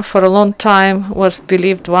 Moldova, for a long time, was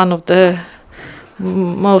believed one of the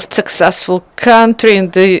most successful country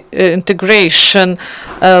in the integration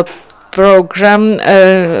program,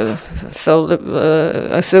 so the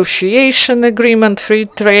association agreement, free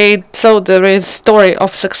trade. So there is story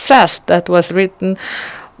of success that was written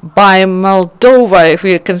by Moldova, if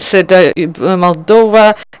we consider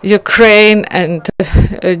Moldova, Ukraine, and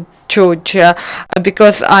Georgia,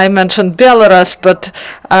 because I mentioned Belarus, but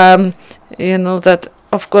you know that,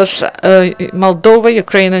 of course, Moldova,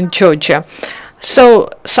 Ukraine, and Georgia. So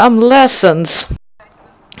some lessons.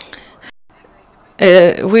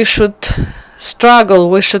 We should struggle,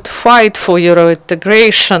 we should fight for Euro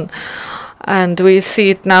integration, and we see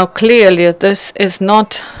it now clearly. This is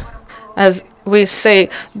not, as we say,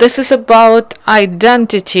 this is about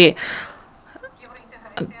identity.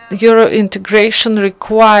 Euro integration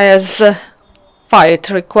requires fight,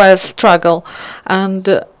 requires struggle,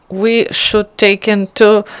 and we should take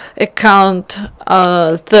into account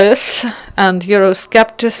this, and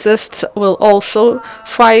Euroscepticists will also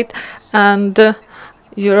fight, and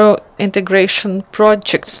Euro integration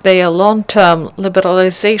projects, they are long-term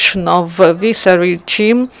liberalization of visa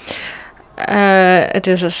regime. It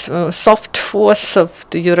is a soft force of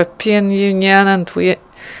the European Union, and we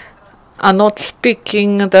are not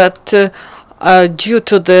speaking that due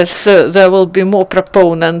to this, there will be more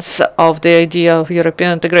proponents of the idea of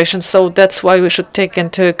European integration. So that's why we should take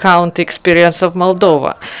into account the experience of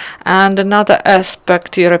Moldova. And another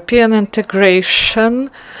aspect, European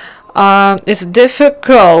integration is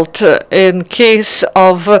difficult in case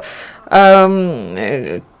of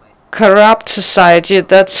corrupt society.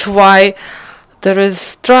 That's why there is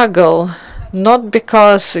struggle, not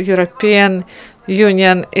because European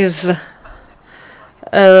Union is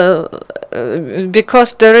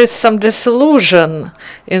because there is some disillusion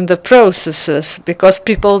in the processes, because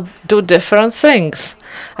people do different things.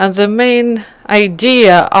 And the main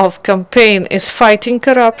idea of campaign is fighting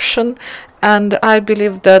corruption, and I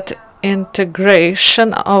believe that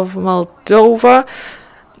integration of Moldova,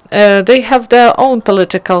 they have their own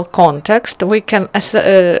political context. We can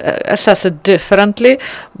assess it differently,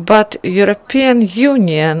 but European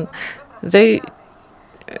Union, they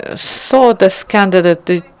saw this candidate,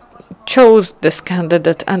 they chose this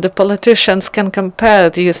candidate, and the politicians can compare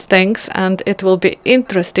these things, and it will be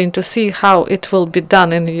interesting to see how it will be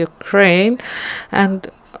done in Ukraine. And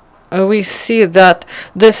we see that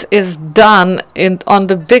this is done on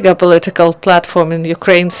the bigger political platform in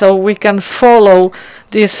Ukraine, so we can follow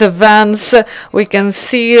these events, we can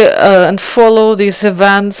see and follow these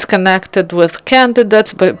events connected with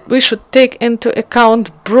candidates, but we should take into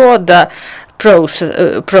account broader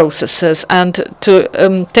processes and to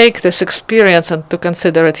take this experience and to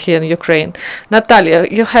consider it here in Ukraine. Natalia,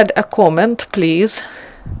 you had a comment, please.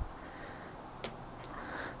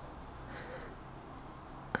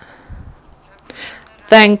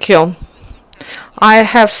 Thank you. I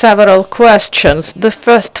have several questions. The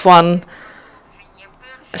first one,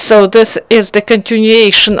 so this is the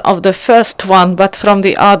continuation of the first one, but from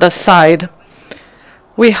the other side.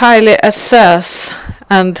 We highly assess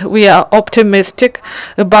and we are optimistic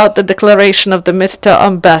about the declaration of the Mr.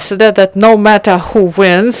 Ambassador that no matter who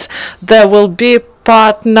wins, there will be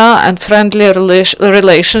partner and friendly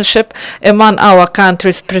relationship among our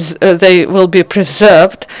countries. They will be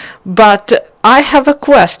preserved. But I have a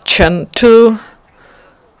question to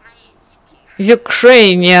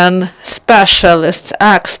Ukrainian specialists,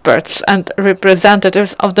 experts, and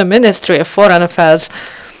representatives of the Ministry of Foreign Affairs.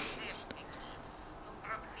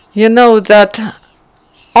 You know that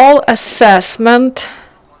all assessment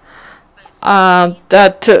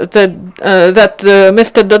that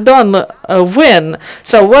Mr. Dodon win.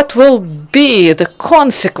 So what will be the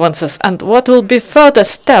consequences and what will be further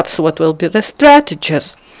steps? What will be the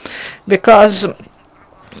strategies? Because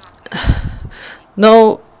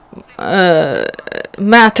no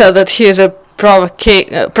matter that he is a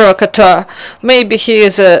provocateur, maybe he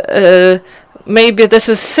is maybe this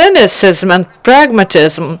is cynicism and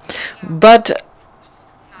pragmatism, but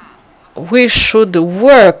we should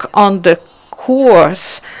work on the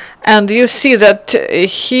course. And you see that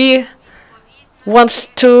he wants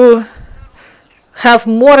to have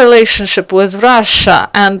more relationship with Russia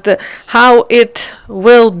and how it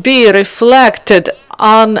will be reflected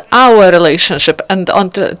on our relationship and on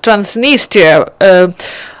the Transnistria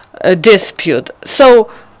dispute.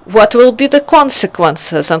 So what will be the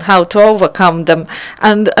consequences and how to overcome them?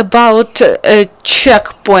 And about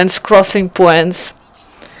checkpoints, crossing points.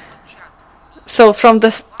 So from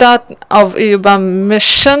the start of EUBAM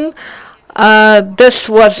mission, this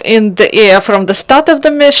was in the air from the start of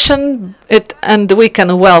the mission, and we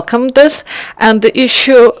can welcome this. And the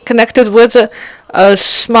issue connected with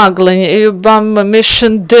smuggling, EUBAM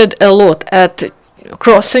mission did a lot at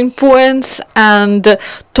crossing points and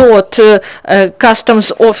taught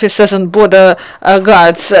customs officers and border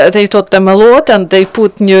guards. They taught them a lot and they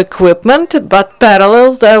put new equipment, but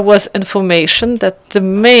parallel there was information that the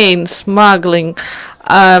main smuggling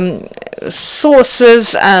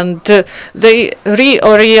sources and they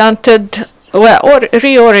reoriented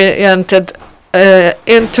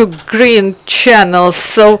into green channels,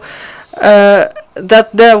 so that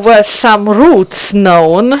there were some routes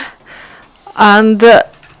known. And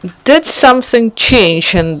did something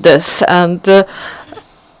change in this? And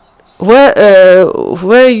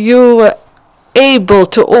were you able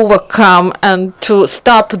to overcome and to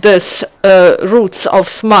stop this routes of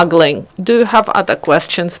smuggling? Do you have other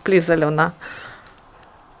questions, please, Alena?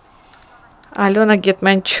 Alena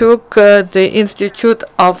Getmanchuk, the Institute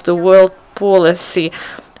of the World Policy.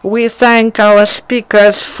 We thank our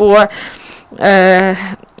speakers for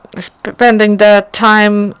spending their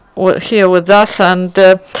time here with us, and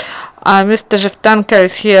Mr. Zhovtenko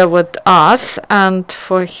is here with us, and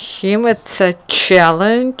for him it's a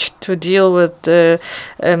challenge to deal with the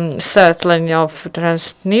settling of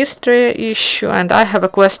Transnistria issue. And I have a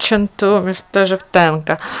question to Mr.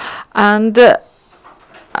 Zhovtenko. And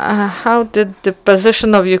how did the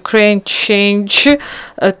position of Ukraine change to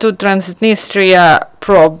Transnistria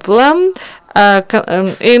problem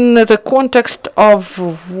in the context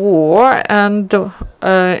of war? And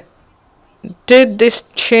did these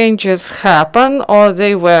changes happen, or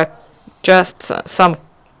they were just some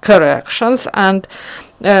corrections? And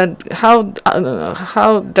how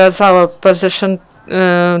does our position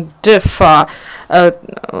differ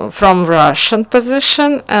from Russian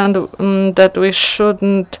position, and that we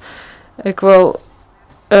shouldn't equal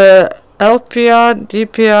LPR,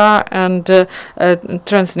 DPR, and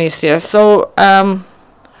Transnistria? So.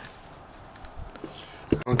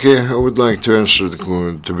 Okay, I would like to answer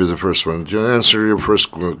to be the first one. To answer your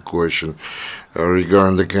first question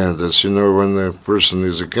regarding the candidates, you know, when a person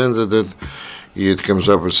is a candidate, it comes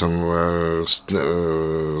up with some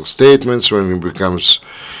statements. When he becomes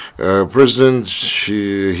President,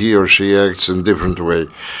 he or she acts in different way.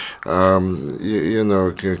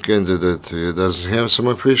 Candidate doesn't have some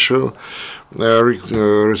official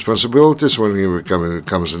responsibilities when he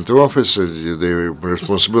comes into office. The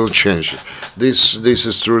responsibility change. This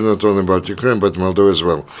is true not only about Ukraine but Moldova as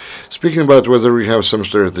well. Speaking about whether we have some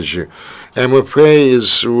strategy, MFA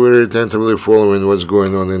is very attentively following what's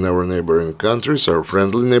going on in our neighboring countries, our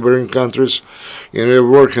friendly neighboring countries, and we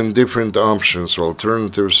work on different options,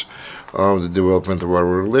 alternatives of the development of our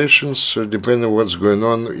relations, depending on what's going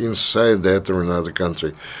on inside that or another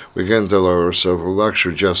country. We can't allow ourselves a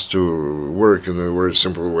luxury just to work in a very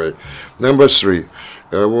simple way. Number three,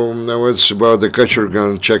 now it's about the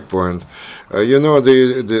Kachurgan checkpoint.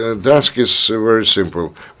 The task is very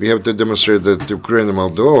simple. We have to demonstrate that Ukraine and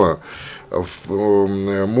Moldova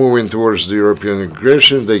moving towards the European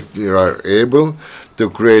integration, they are able to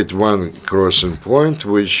create one crossing point,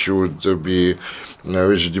 which would be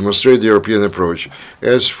which demonstrate the European approach.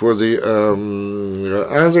 As for the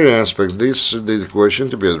other aspects, this is the question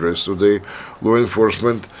to be addressed to the law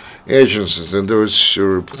enforcement agencies and those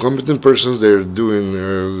competent persons. They're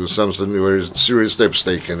doing something very serious steps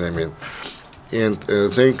taken. And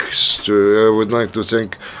thanks to, I would like to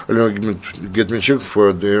thank Olena Betliy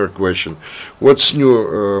for their question. What's new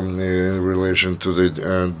in relation to the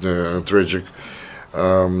tragic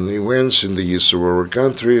events in the east of our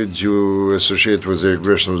country due associated with the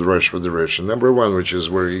aggression of the Russian Federation? Number one, which is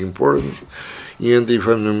very important, and if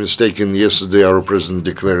I'm not mistaken, yesterday our president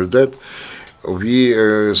declared that we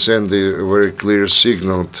send a very clear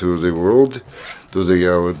signal to the world, to the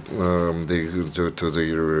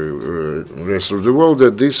rest of the world,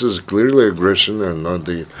 that this is clearly aggression and not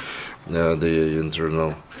the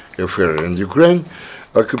internal affair. And Ukraine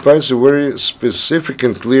occupies a very specific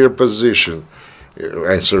and clear position,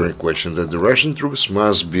 answering question that the Russian troops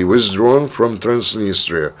must be withdrawn from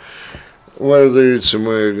Transnistria, whether it's a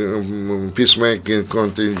peacemaking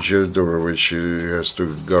contingent or which has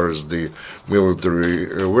to guard the military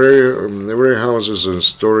warehouses and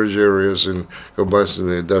storage areas in Kobastin,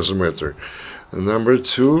 it doesn't matter. Number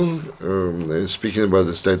two, speaking about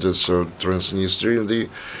the status of Transnistria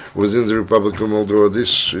within the Republic of Moldova,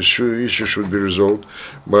 this issue should be resolved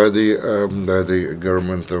by the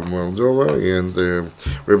government of Moldova, and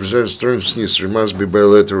represents Transnistria must be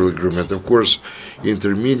bilateral agreement. Of course,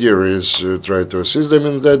 intermediaries try to assist them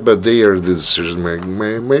in that, but they are the decision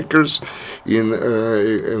makers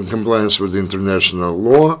in compliance with international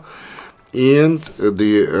law and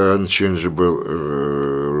the unchangeable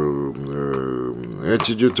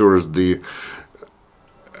attitude towards the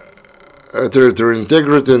territorial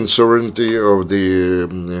integrity and sovereignty of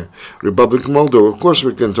the Republic of Moldova. Of course,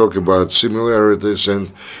 we can talk about similarities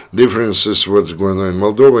and differences, what's going on in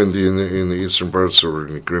Moldova and in the eastern parts of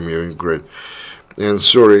Crimea and Ukraine. And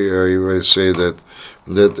sorry if I say that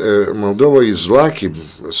Moldova is lucky,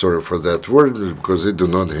 sorry for that word, because they do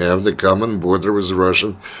not have the common border with the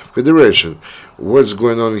Russian Federation. What's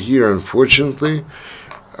going on here, unfortunately,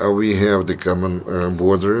 we have the common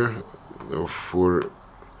border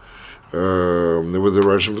with the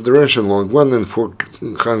Russian Federation along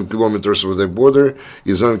 1,400 kilometers of the border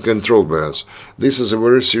is uncontrolled by us. This is a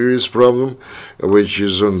very serious problem, which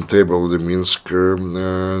is on the table of the Minsk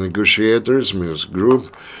negotiators, Minsk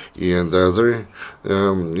group, and other.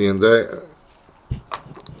 And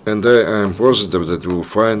I am positive that we will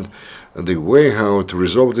find the way how to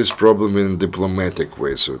resolve this problem in a diplomatic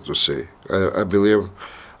way, so to say. I believe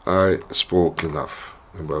I spoke enough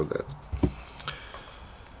about that.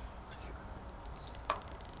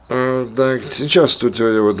 I would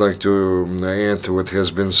like to add to what has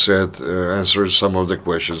been said, answer some of the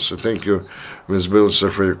questions. So thank you, Ms. Bilser,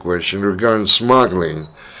 for your question. Regarding smuggling,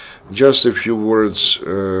 just a few words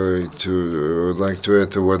I would like to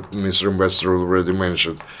add to what Mr. Ambassador already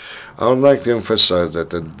mentioned. I would like to emphasize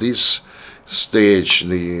that at this stage,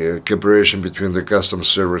 the cooperation between the customs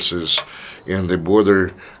services and the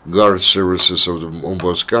border guard services of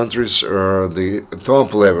both countries are the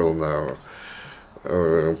top level now.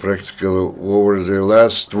 Practically over the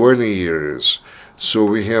last 20 years. So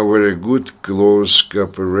we have very good close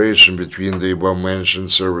cooperation between the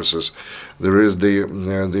above-mentioned services. There is the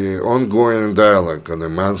ongoing dialogue on a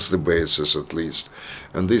monthly basis at least.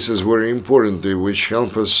 And this is very important, which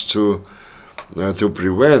helps us to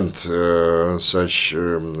prevent such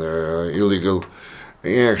illegal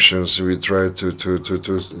actions. We try to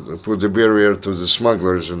put the barrier to the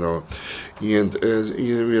smugglers, And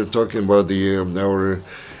we are talking about our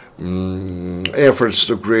efforts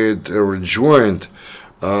to create our joint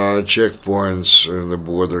checkpoints in the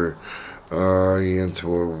border and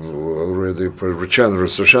already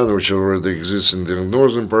Bolbocean, which already exists in the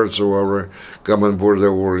northern parts of our common border,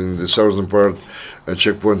 or in the southern part, a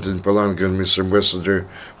checkpoint in Palanga. And Mr. Ambassador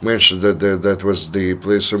mentioned that that was the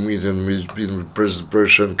place of meeting between President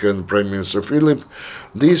Poroshenko and Prime Minister Philip.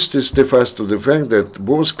 This testifies to the fact that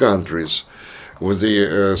both countries, with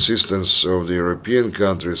the assistance of the European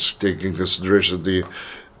countries, taking consideration the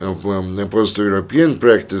opposed to European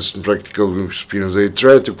practice and practical experience, they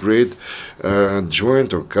try to create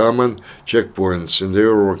joint or common checkpoints, and they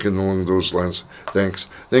are working along those lines. Thanks.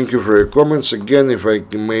 Thank you for your comments. Again, if I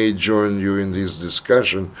may join you in this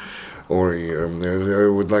discussion, or I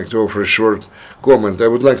would like to offer a short comment. I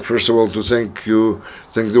would like, first of all, to thank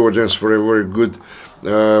the audience for a very good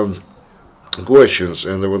questions,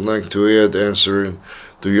 and I would like to add, answering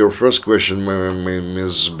to your first question,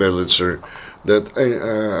 Ms. Betliy, that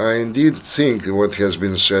I indeed think what has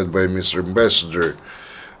been said by Mr. Ambassador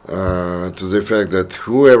to the fact that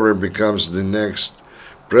whoever becomes the next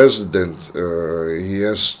president, he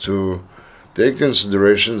has to take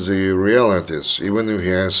consideration the realities, even if he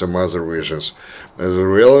has some other visions. The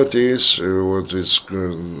reality is what is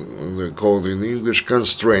called in English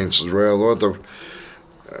constraints. There are a lot of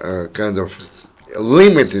kind of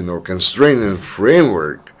limiting or constraining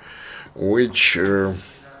framework which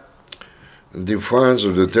defines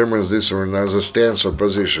or determines this or another stance or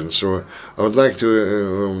position. So I would like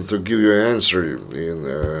to give you an answer in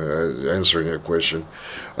answering your question.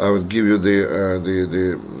 I would give you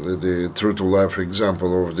the true to life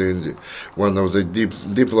example of one of the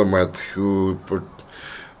diplomat who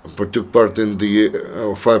took part in the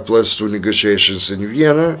 5+2 negotiations in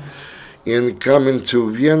Vienna. And coming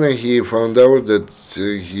to Vienna, he found out that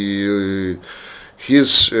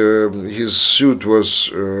his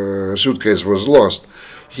suitcase was lost.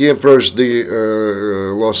 He approached the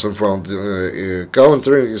lost and found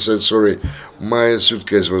counter, and he said, "Sorry, my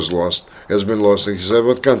suitcase has been lost." And he said,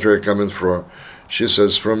 "What country are you coming from?" She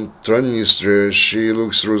says, "From Transnistria." She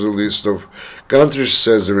looks through the list of countries,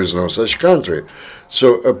 says there is no such country.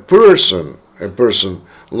 So a person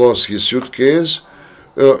lost his suitcase.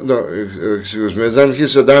 Excuse me. Then he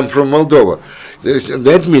said, "I'm from Moldova."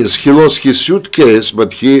 That means he lost his suitcase,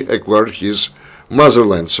 but he acquired his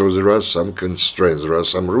motherland. So there are some constraints, there are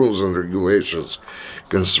some rules and regulations,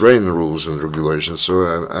 constraining rules and regulations. So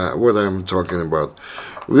what I'm talking about,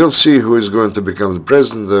 we'll see who is going to become the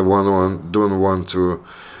president. I don't want to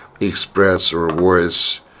express or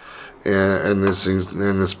voice any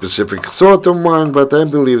specific thought of mine, but I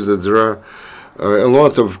believe that there are a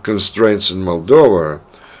lot of constraints in Moldova,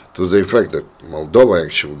 to the effect that Moldova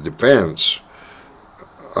actually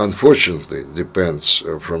unfortunately depends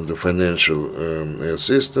from the financial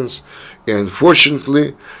assistance, and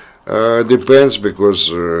fortunately depends because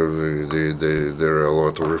there are a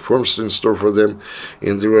lot of reforms in store for them,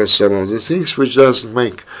 and there are some of the things which doesn't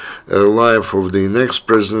make life of the next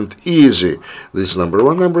president easy. This number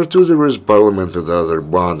one. Number two, there is parliament and other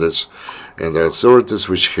bodies and authorities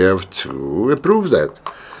which have to approve that.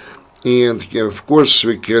 And of course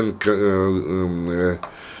we can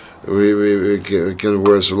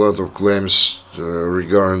voice a lot of claims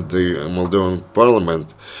regarding the Moldovan parliament,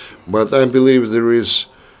 but I believe there is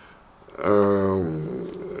a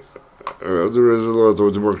lot of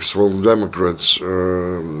Democrats,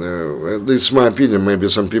 at least my opinion, maybe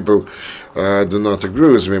some people do not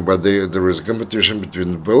agree with me, but there is a competition between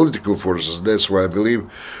the political forces. That's why I believe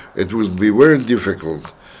it would be very difficult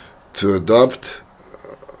to adopt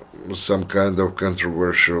some kind of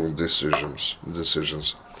controversial decisions.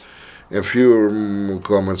 A few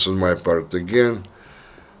comments on my part again.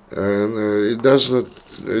 And it's not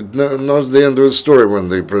the end of the story when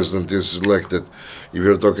the president is elected. If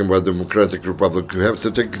you're talking about Democratic Republic, you have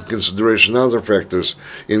to take into consideration other factors,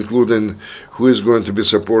 including who is going to be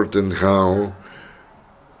supported and how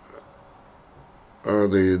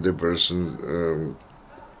the person.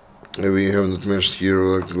 We have not mentioned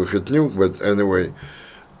here Lukhetnyuk, but anyway,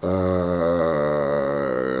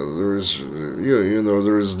 there is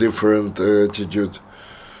there is different attitude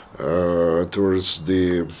towards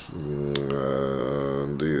the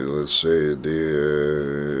let's say the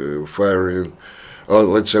firing.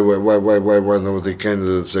 Let's say why one of the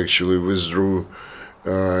candidates actually withdrew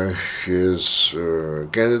his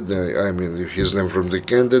candidate. I mean his name from the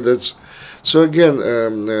candidates. So again,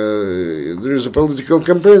 there is a political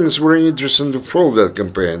campaign. It's very interesting to follow that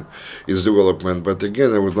campaign, its development. But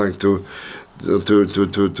again, I would like to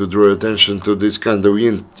draw attention to this kind of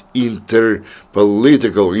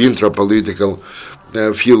intrapolitical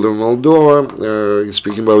field of Moldova,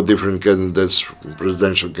 speaking about different candidates,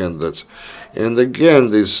 presidential candidates. And again,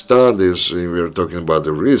 these studies, we are talking about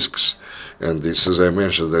the risks And this, as I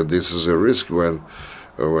mentioned, that this is a risk when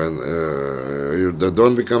the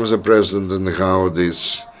Don becomes a president, and how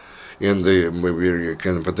this and the maybe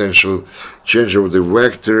can potential change of the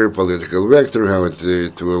vector, political vector, how it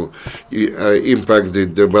will impact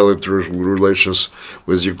the bilateral relations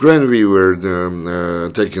with Ukraine. We were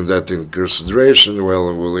taking that in consideration while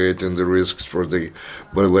evaluating the risks for the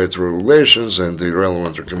bilateral relations and the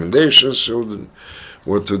relevant recommendations. So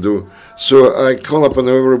what to do. So I call upon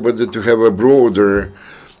everybody to have a broader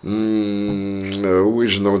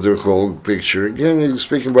vision of the whole picture. Again,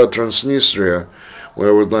 speaking about Transnistria, what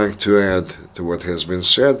I would like to add to what has been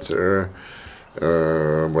said by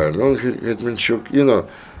Leonid Litra,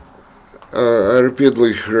 I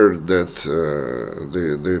repeatedly heard that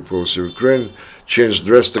the policy of Ukraine changed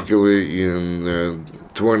drastically in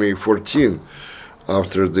 2014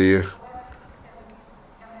 after they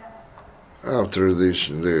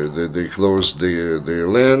closed the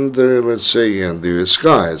land, let's say, and the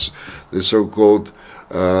skies, the so-called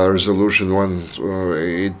Resolution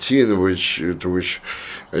 118, to which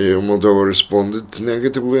Moldova responded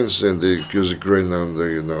negatively, and they accused Ukraine of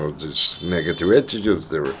this negative attitude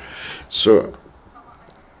there. So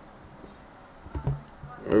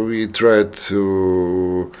we tried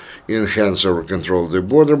to enhance our control of the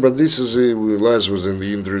border, but this lies within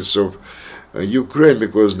the interests of Ukraine,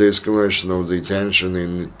 because the escalation of the tension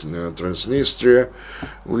in Transnistria,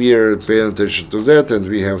 we are paying attention to that, and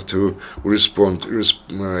we have to respond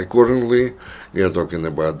accordingly. We are talking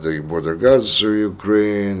about the border guards of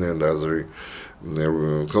Ukraine and other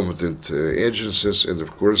competent agencies, and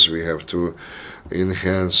of course we have to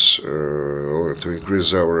enhance or to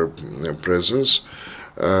increase our presence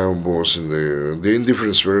both in the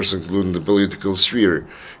different spheres, including the political sphere.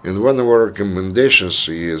 And one of our recommendations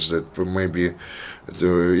is that maybe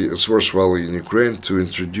it's worthwhile in Ukraine to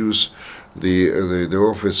introduce the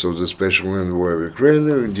office of the Special Envoy of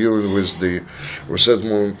Ukraine, dealing with the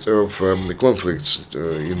resettlement of the conflicts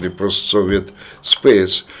in the post-Soviet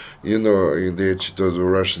space. The attitude of the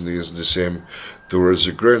Russian is the same towards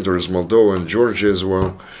Ukraine, towards Moldova and Georgia as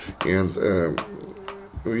well. And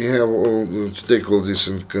we have to take all this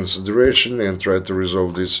in consideration and try to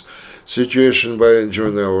resolve this situation by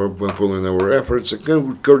pulling our efforts and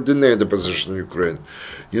coordinate the position of Ukraine.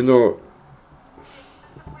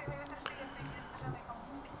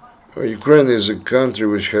 Ukraine is a country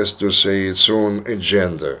which has to say its own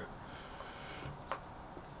agenda.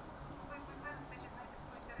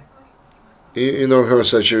 Have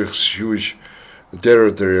such a huge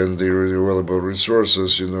territory and the available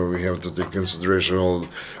resources, we have to take consideration all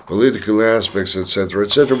political aspects, etc.,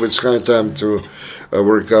 etc. But it's high time to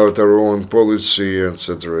work out our own policy,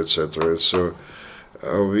 etc., etc. So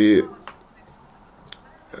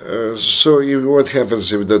what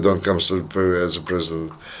happens if they don't come as a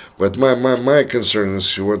president? But my concern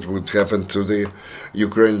is what would happen to the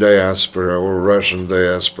Ukraine diaspora or Russian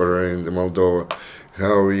diaspora in Moldova.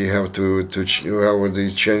 How we have how would they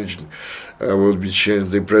change? Will be changed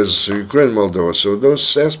the presence of Ukraine-Moldova. So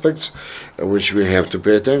those aspects which we have to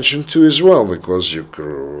pay attention to as well, because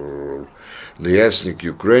the ethnic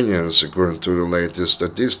Ukrainians, according to the latest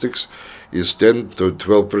statistics, is 10 to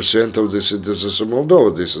 12% of the citizens of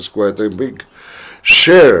Moldova. This is quite a big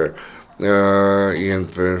share,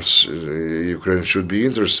 and perhaps Ukraine should be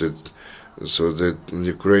interested, so that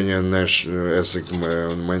Ukrainian national ethnic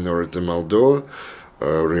minority in Moldova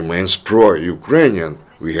remains pro-Ukrainian.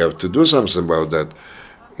 We have to do something about that,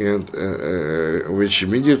 and which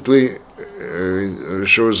immediately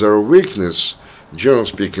shows our weakness, generally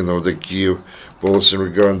speaking, of the Kiev policy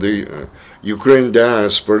regarding the Ukraine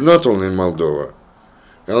diaspora, not only in Moldova,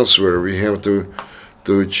 elsewhere. We have to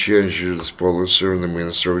change this policy in the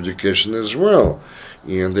Ministry of Education as well.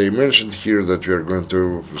 And they mentioned here that we are going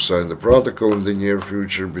to sign the protocol in the near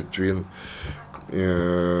future between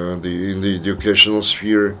in the educational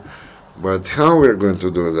sphere. But how we are going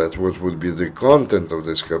to do that, what would be the content of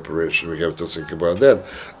this cooperation, we have to think about that.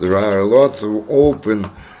 There are a lot of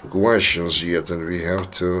open questions yet, and we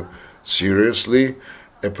have to seriously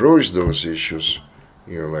approach those issues.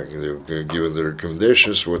 Given the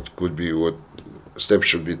recommendations, what steps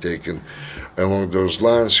should be taken along those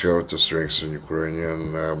lines, how to strengthen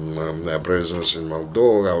Ukrainian presence in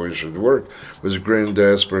Moldova, how we should work with Ukrainian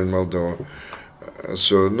diaspora in Moldova.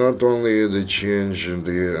 So not only the change in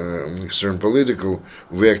the external political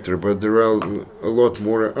vector, but there are a lot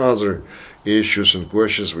more other issues and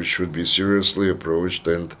questions which should be seriously approached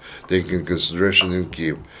and taken in consideration in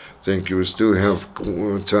Kiev. Thank you. We still have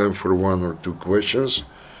time for one or two questions.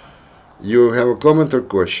 You have a comment or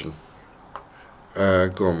question?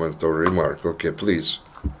 Comment or remark. Okay, please.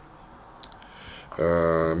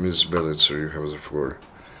 Ms. Betliy, you have the floor.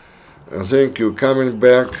 Thank you. Coming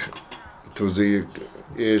back to the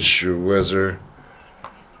issue whether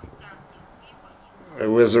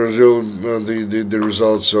the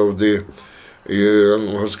results of the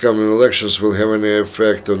forthcoming elections will have any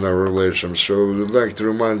effect on our relations. So I would like to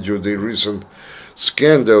remind you the recent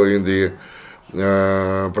scandal in the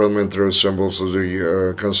parliamentary assemblies of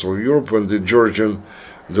the Council of Europe when the Georgian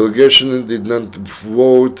delegation did not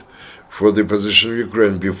vote for the position of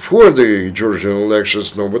Ukraine. Before the Georgian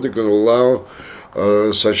elections, nobody could allow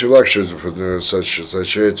such elections, such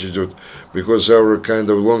attitude, because our kind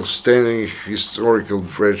of long-standing historical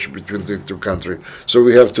friendship between the two countries. So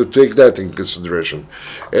we have to take that in consideration.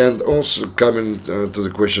 And also coming to the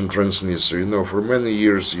question of Transnistria, for many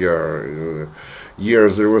years,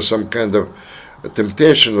 there was some kind of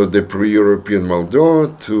temptation of the pro-European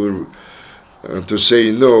Moldova to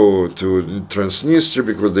say no to Transnistria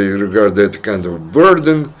because they regard that kind of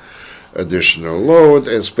burden, additional load,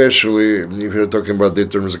 especially if you're talking about the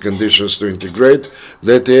terms and conditions to integrate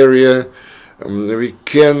that area. We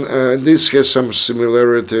can. This has some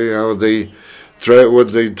similarity how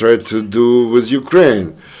what they try to do with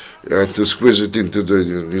Ukraine, to squeeze it into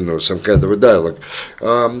the some kind of a dialogue.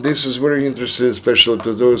 This is very interesting, especially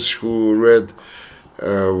to those who read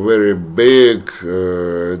very big,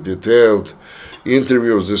 detailed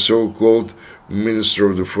interview of the so-called Minister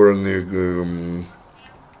of the Foreign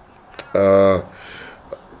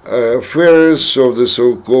Affairs of the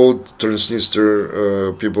so-called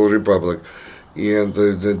Transnistria People Republic. And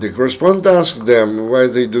the correspondent asked them why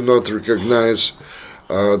they do not recognize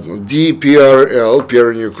DPRL,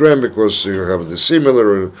 PR in Ukraine, because you have the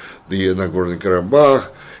similar, the Nagorno-Karabakh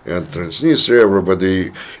and Transnistria,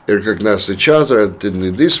 everybody recognize each other, and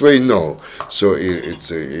in this way, no. So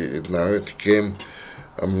now it came,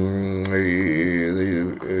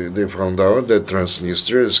 they found out that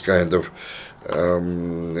Transnistria is kind of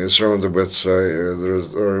surrounded by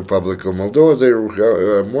the Republic of Moldova. They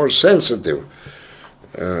are more sensitive.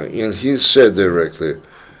 And he said directly,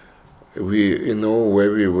 we in no way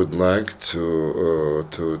we would like to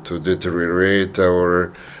deteriorate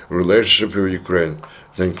our relationship with Ukraine.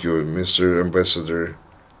 Thank you, Mr. Ambassador.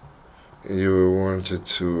 You wanted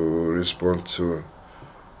to respond to?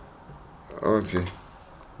 Okay.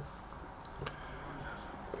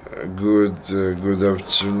 Good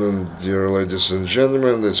afternoon, dear ladies and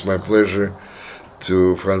gentlemen. It's my pleasure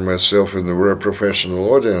to find myself in a very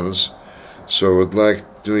professional audience. So I would like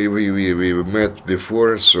to, we met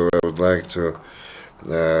before, so I would like to,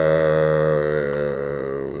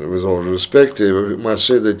 with all respect, I must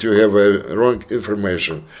say that you have wrong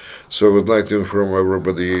information. So I would like to inform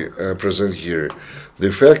everybody present here.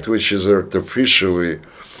 The fact which is artificially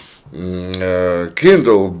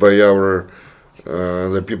kindled by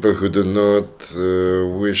the people who do not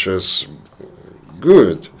wish us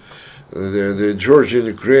good, the Georgia and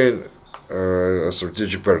Ukraine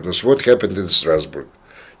strategic partners. What happened in Strasbourg?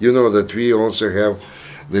 You know that we also have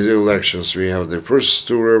the elections. We have the first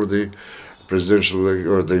tour of the presidential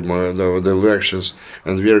or the elections,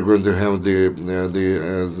 and we are going to have the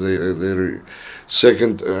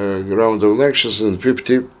second round of elections in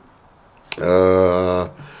 50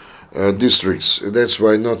 districts. That's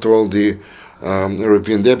why not all the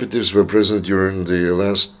European deputies were present during the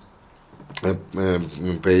last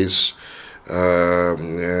PACE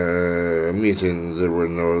meeting. There were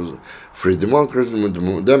no Free Democrats.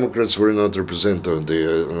 Democrats were not represented on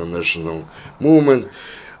the national movement.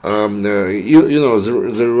 There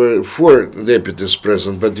were 4 deputies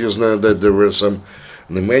present, but you know that there were some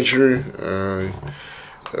major,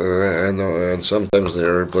 and sometimes they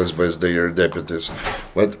are replaced by their deputies.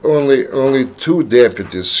 But only 2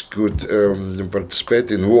 deputies could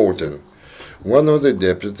participate in voting. One of the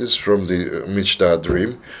deputies from the Mechta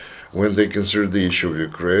Dream, when they considered the issue of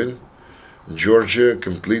Ukraine, Georgia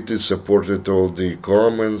completely supported all the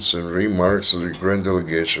comments and remarks of the Ukraine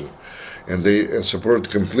delegation. And they support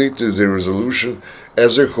completely the resolution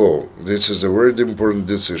as a whole. This is a very important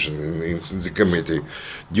decision in the committee.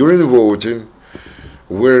 During voting,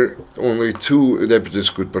 where only 2 deputies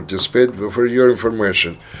could participate, for your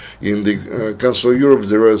information, in the Council of Europe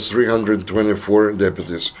there were 324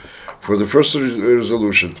 deputies. For the first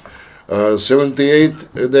resolution, 78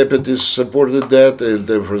 deputies supported that, and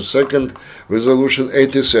for the second resolution,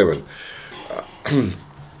 87.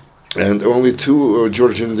 And only 2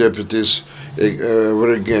 Georgian deputies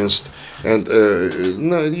were against. And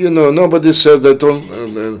nobody said that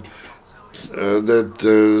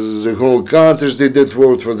the whole countries didn't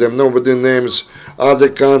vote for them. Nobody names other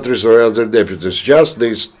countries or other deputies. Just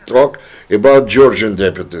they talk about Georgian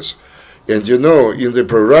deputies. And in the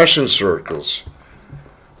pro-Russian circles,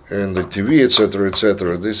 and the TV, etc.,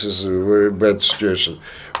 etc. This is a very bad situation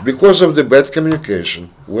because of the bad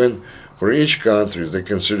communication. When for each country they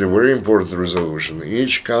consider very important resolution,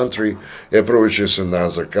 each country approaches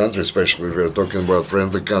another country, especially if we're talking about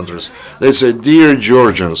friendly countries. They say, "Dear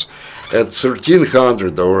Georgians, at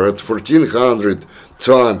 1300 or at 1400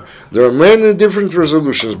 time, there are many different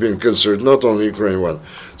resolutions being considered, not only Ukraine one.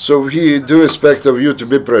 So we do expect of you to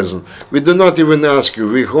be present. We do not even ask you.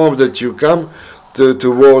 We hope that you come to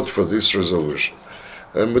vote for this resolution."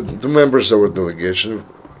 And the members of our delegation,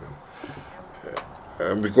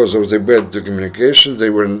 because of the bad communication,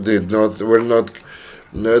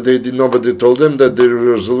 nobody told them that the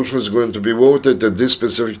resolution is going to be voted at this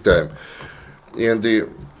specific time. And the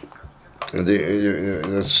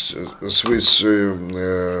Swiss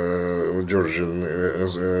Georgian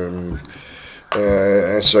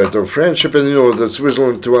side of friendship, and you know that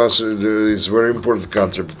Switzerland to us is a very important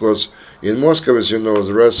country because in Moscow, as you know,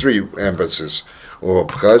 there are 3 embassies of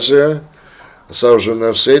Abkhazia, Southern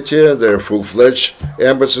Ossetia, they're full-fledged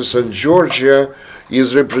embassies, and Georgia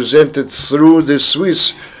is represented through the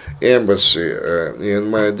Swiss embassy. And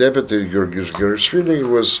my deputy, Georgios Gerashvili,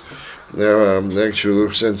 was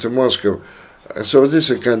actually sent to Moscow. So this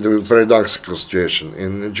is a kind of paradoxical situation.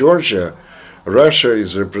 In Georgia, Russia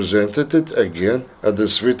is represented again at the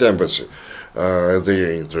Swiss embassy.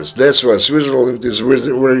 Their interest. That's why Switzerland is a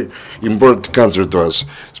very important country to us.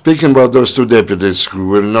 Speaking about those 2 deputies who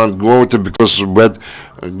were not voted because of bad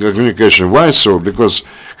communication. Why so? Because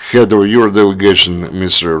head of your delegation,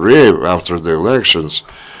 Mr. Ray, after the elections,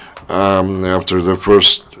 after the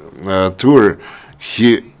first tour,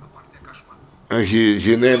 he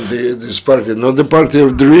named this party not the party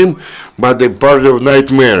of dream, but the party of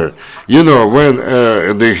nightmare. You know, when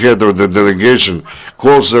the head of the delegation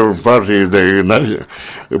calls their party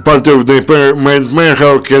the party of the nightmare,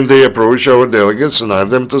 how can they approach our delegates and ask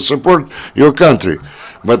them to support your country?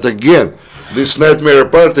 But again, this nightmare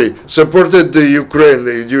party supported the Ukraine,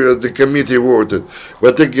 the committee voted.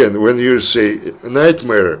 But again, when you say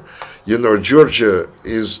nightmare, you know, Georgia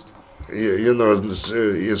is, you know,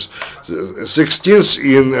 is 16th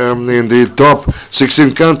in the top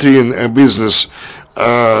 16 country in business,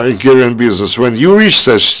 in Korean business. When you reach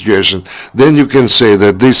such situation, then you can say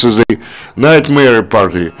that this is a nightmare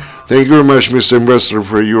party. Thank you very much, Mr. Investor,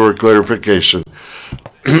 for your clarification.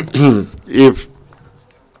 If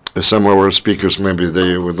some of our speakers, maybe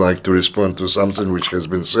they would like to respond to something which has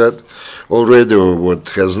been said already or what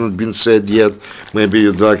has not been said yet. Maybe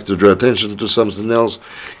you'd like to draw attention to something else.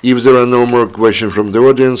 If there are no more questions from the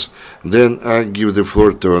audience, then I give the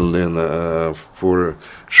floor to Olena for a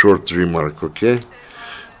short remark, okay?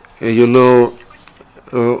 And you know,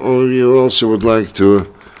 you also would like to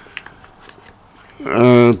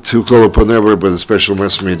call upon everybody, special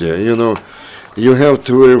mass media. You know, you have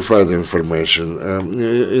to verify the information.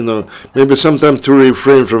 You know, maybe sometimes to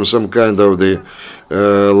refrain from some kind of the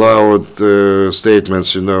loud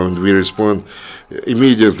statements, you know, and we respond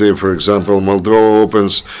immediately. For example, Moldova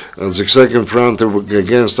opens the second front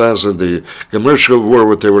against us, and the commercial war,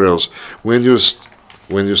 whatever else. When you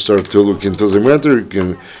start to look into the matter,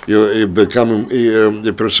 you become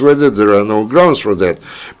persuaded there are no grounds for that.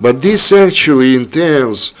 But this actually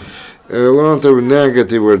entails a lot of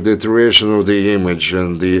negative or deterioration of the image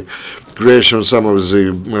and the creation of some of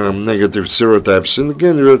the negative stereotypes. And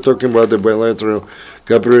again, we are talking about the bilateral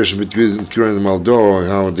cooperation between Ukraine and Moldova,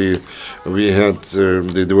 how we had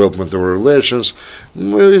the development of our relations.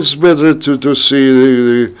 Well, it's better to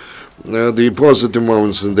see the positive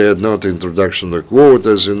moments, and they had not introduction of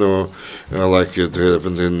quotas, you know, like it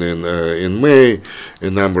happened in May. A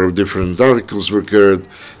number of different articles were carried.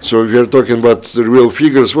 So we are talking about the real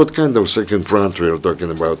figures. What kind of second front we are talking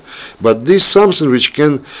about? But this is something which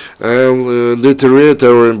can deteriorate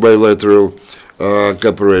our bilateral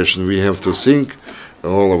cooperation. We have to think,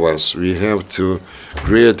 all of us, we have to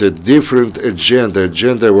create a different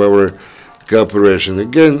agenda of our cooperation.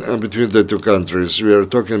 Again, between the 2 countries, we are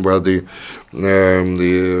talking about the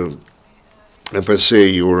FSA,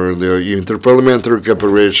 or the interparliamentary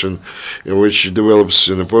cooperation, which develops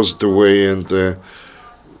in a positive way, and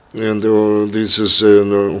this is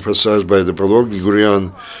emphasized by the Polog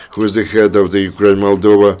Gurian, who is the head of the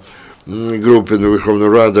Ukraine-Moldova group in the Verkhovna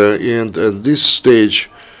Rada. And at this stage,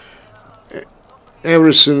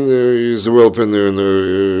 everything is developing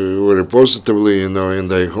very positively, you know,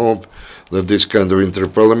 and I hope that this kind of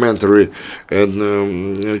interparliamentary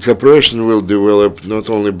and cooperation will develop not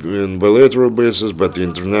only in bilateral basis, but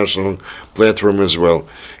international platform as well.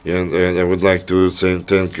 And I would like to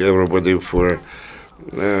thank everybody for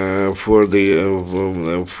for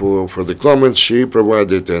the comments she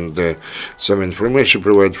provided and some information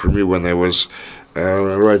provided for me when I was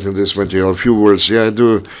writing this material. A few words. Yeah, I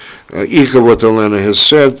do echo what Olena has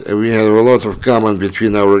said. We have a lot of common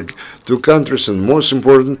between our two countries, and most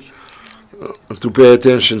important, to pay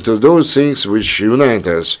attention to those things which unite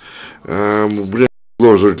us, bring us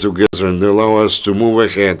closer together, and allow us to move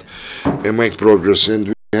ahead and make progress. And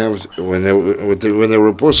we have,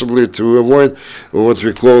 whenever possible, to avoid what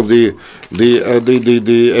we call the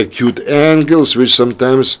acute angles, which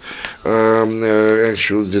sometimes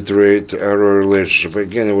actually deteriorate our relationship.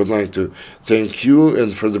 Again, I would like to thank you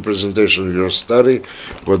and for the presentation of your study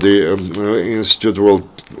for the Institute World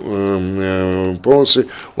Policy.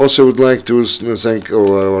 Also, would like to thank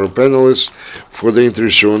all our panelists for the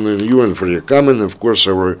interest shown in you and for your comment. Of course,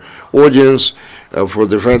 our audience for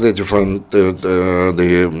the fact that you found the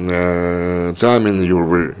time in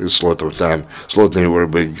your slot in your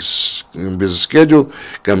busy schedule.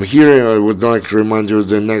 Come here. I would like to remind you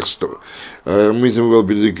the next meeting will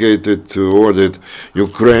be dedicated to audit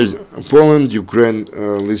Ukraine, Poland, Ukraine,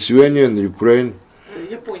 Lithuania, and Ukraine,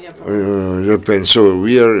 Japan. So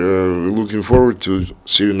we are looking forward to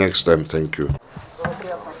see you next time. Thank you.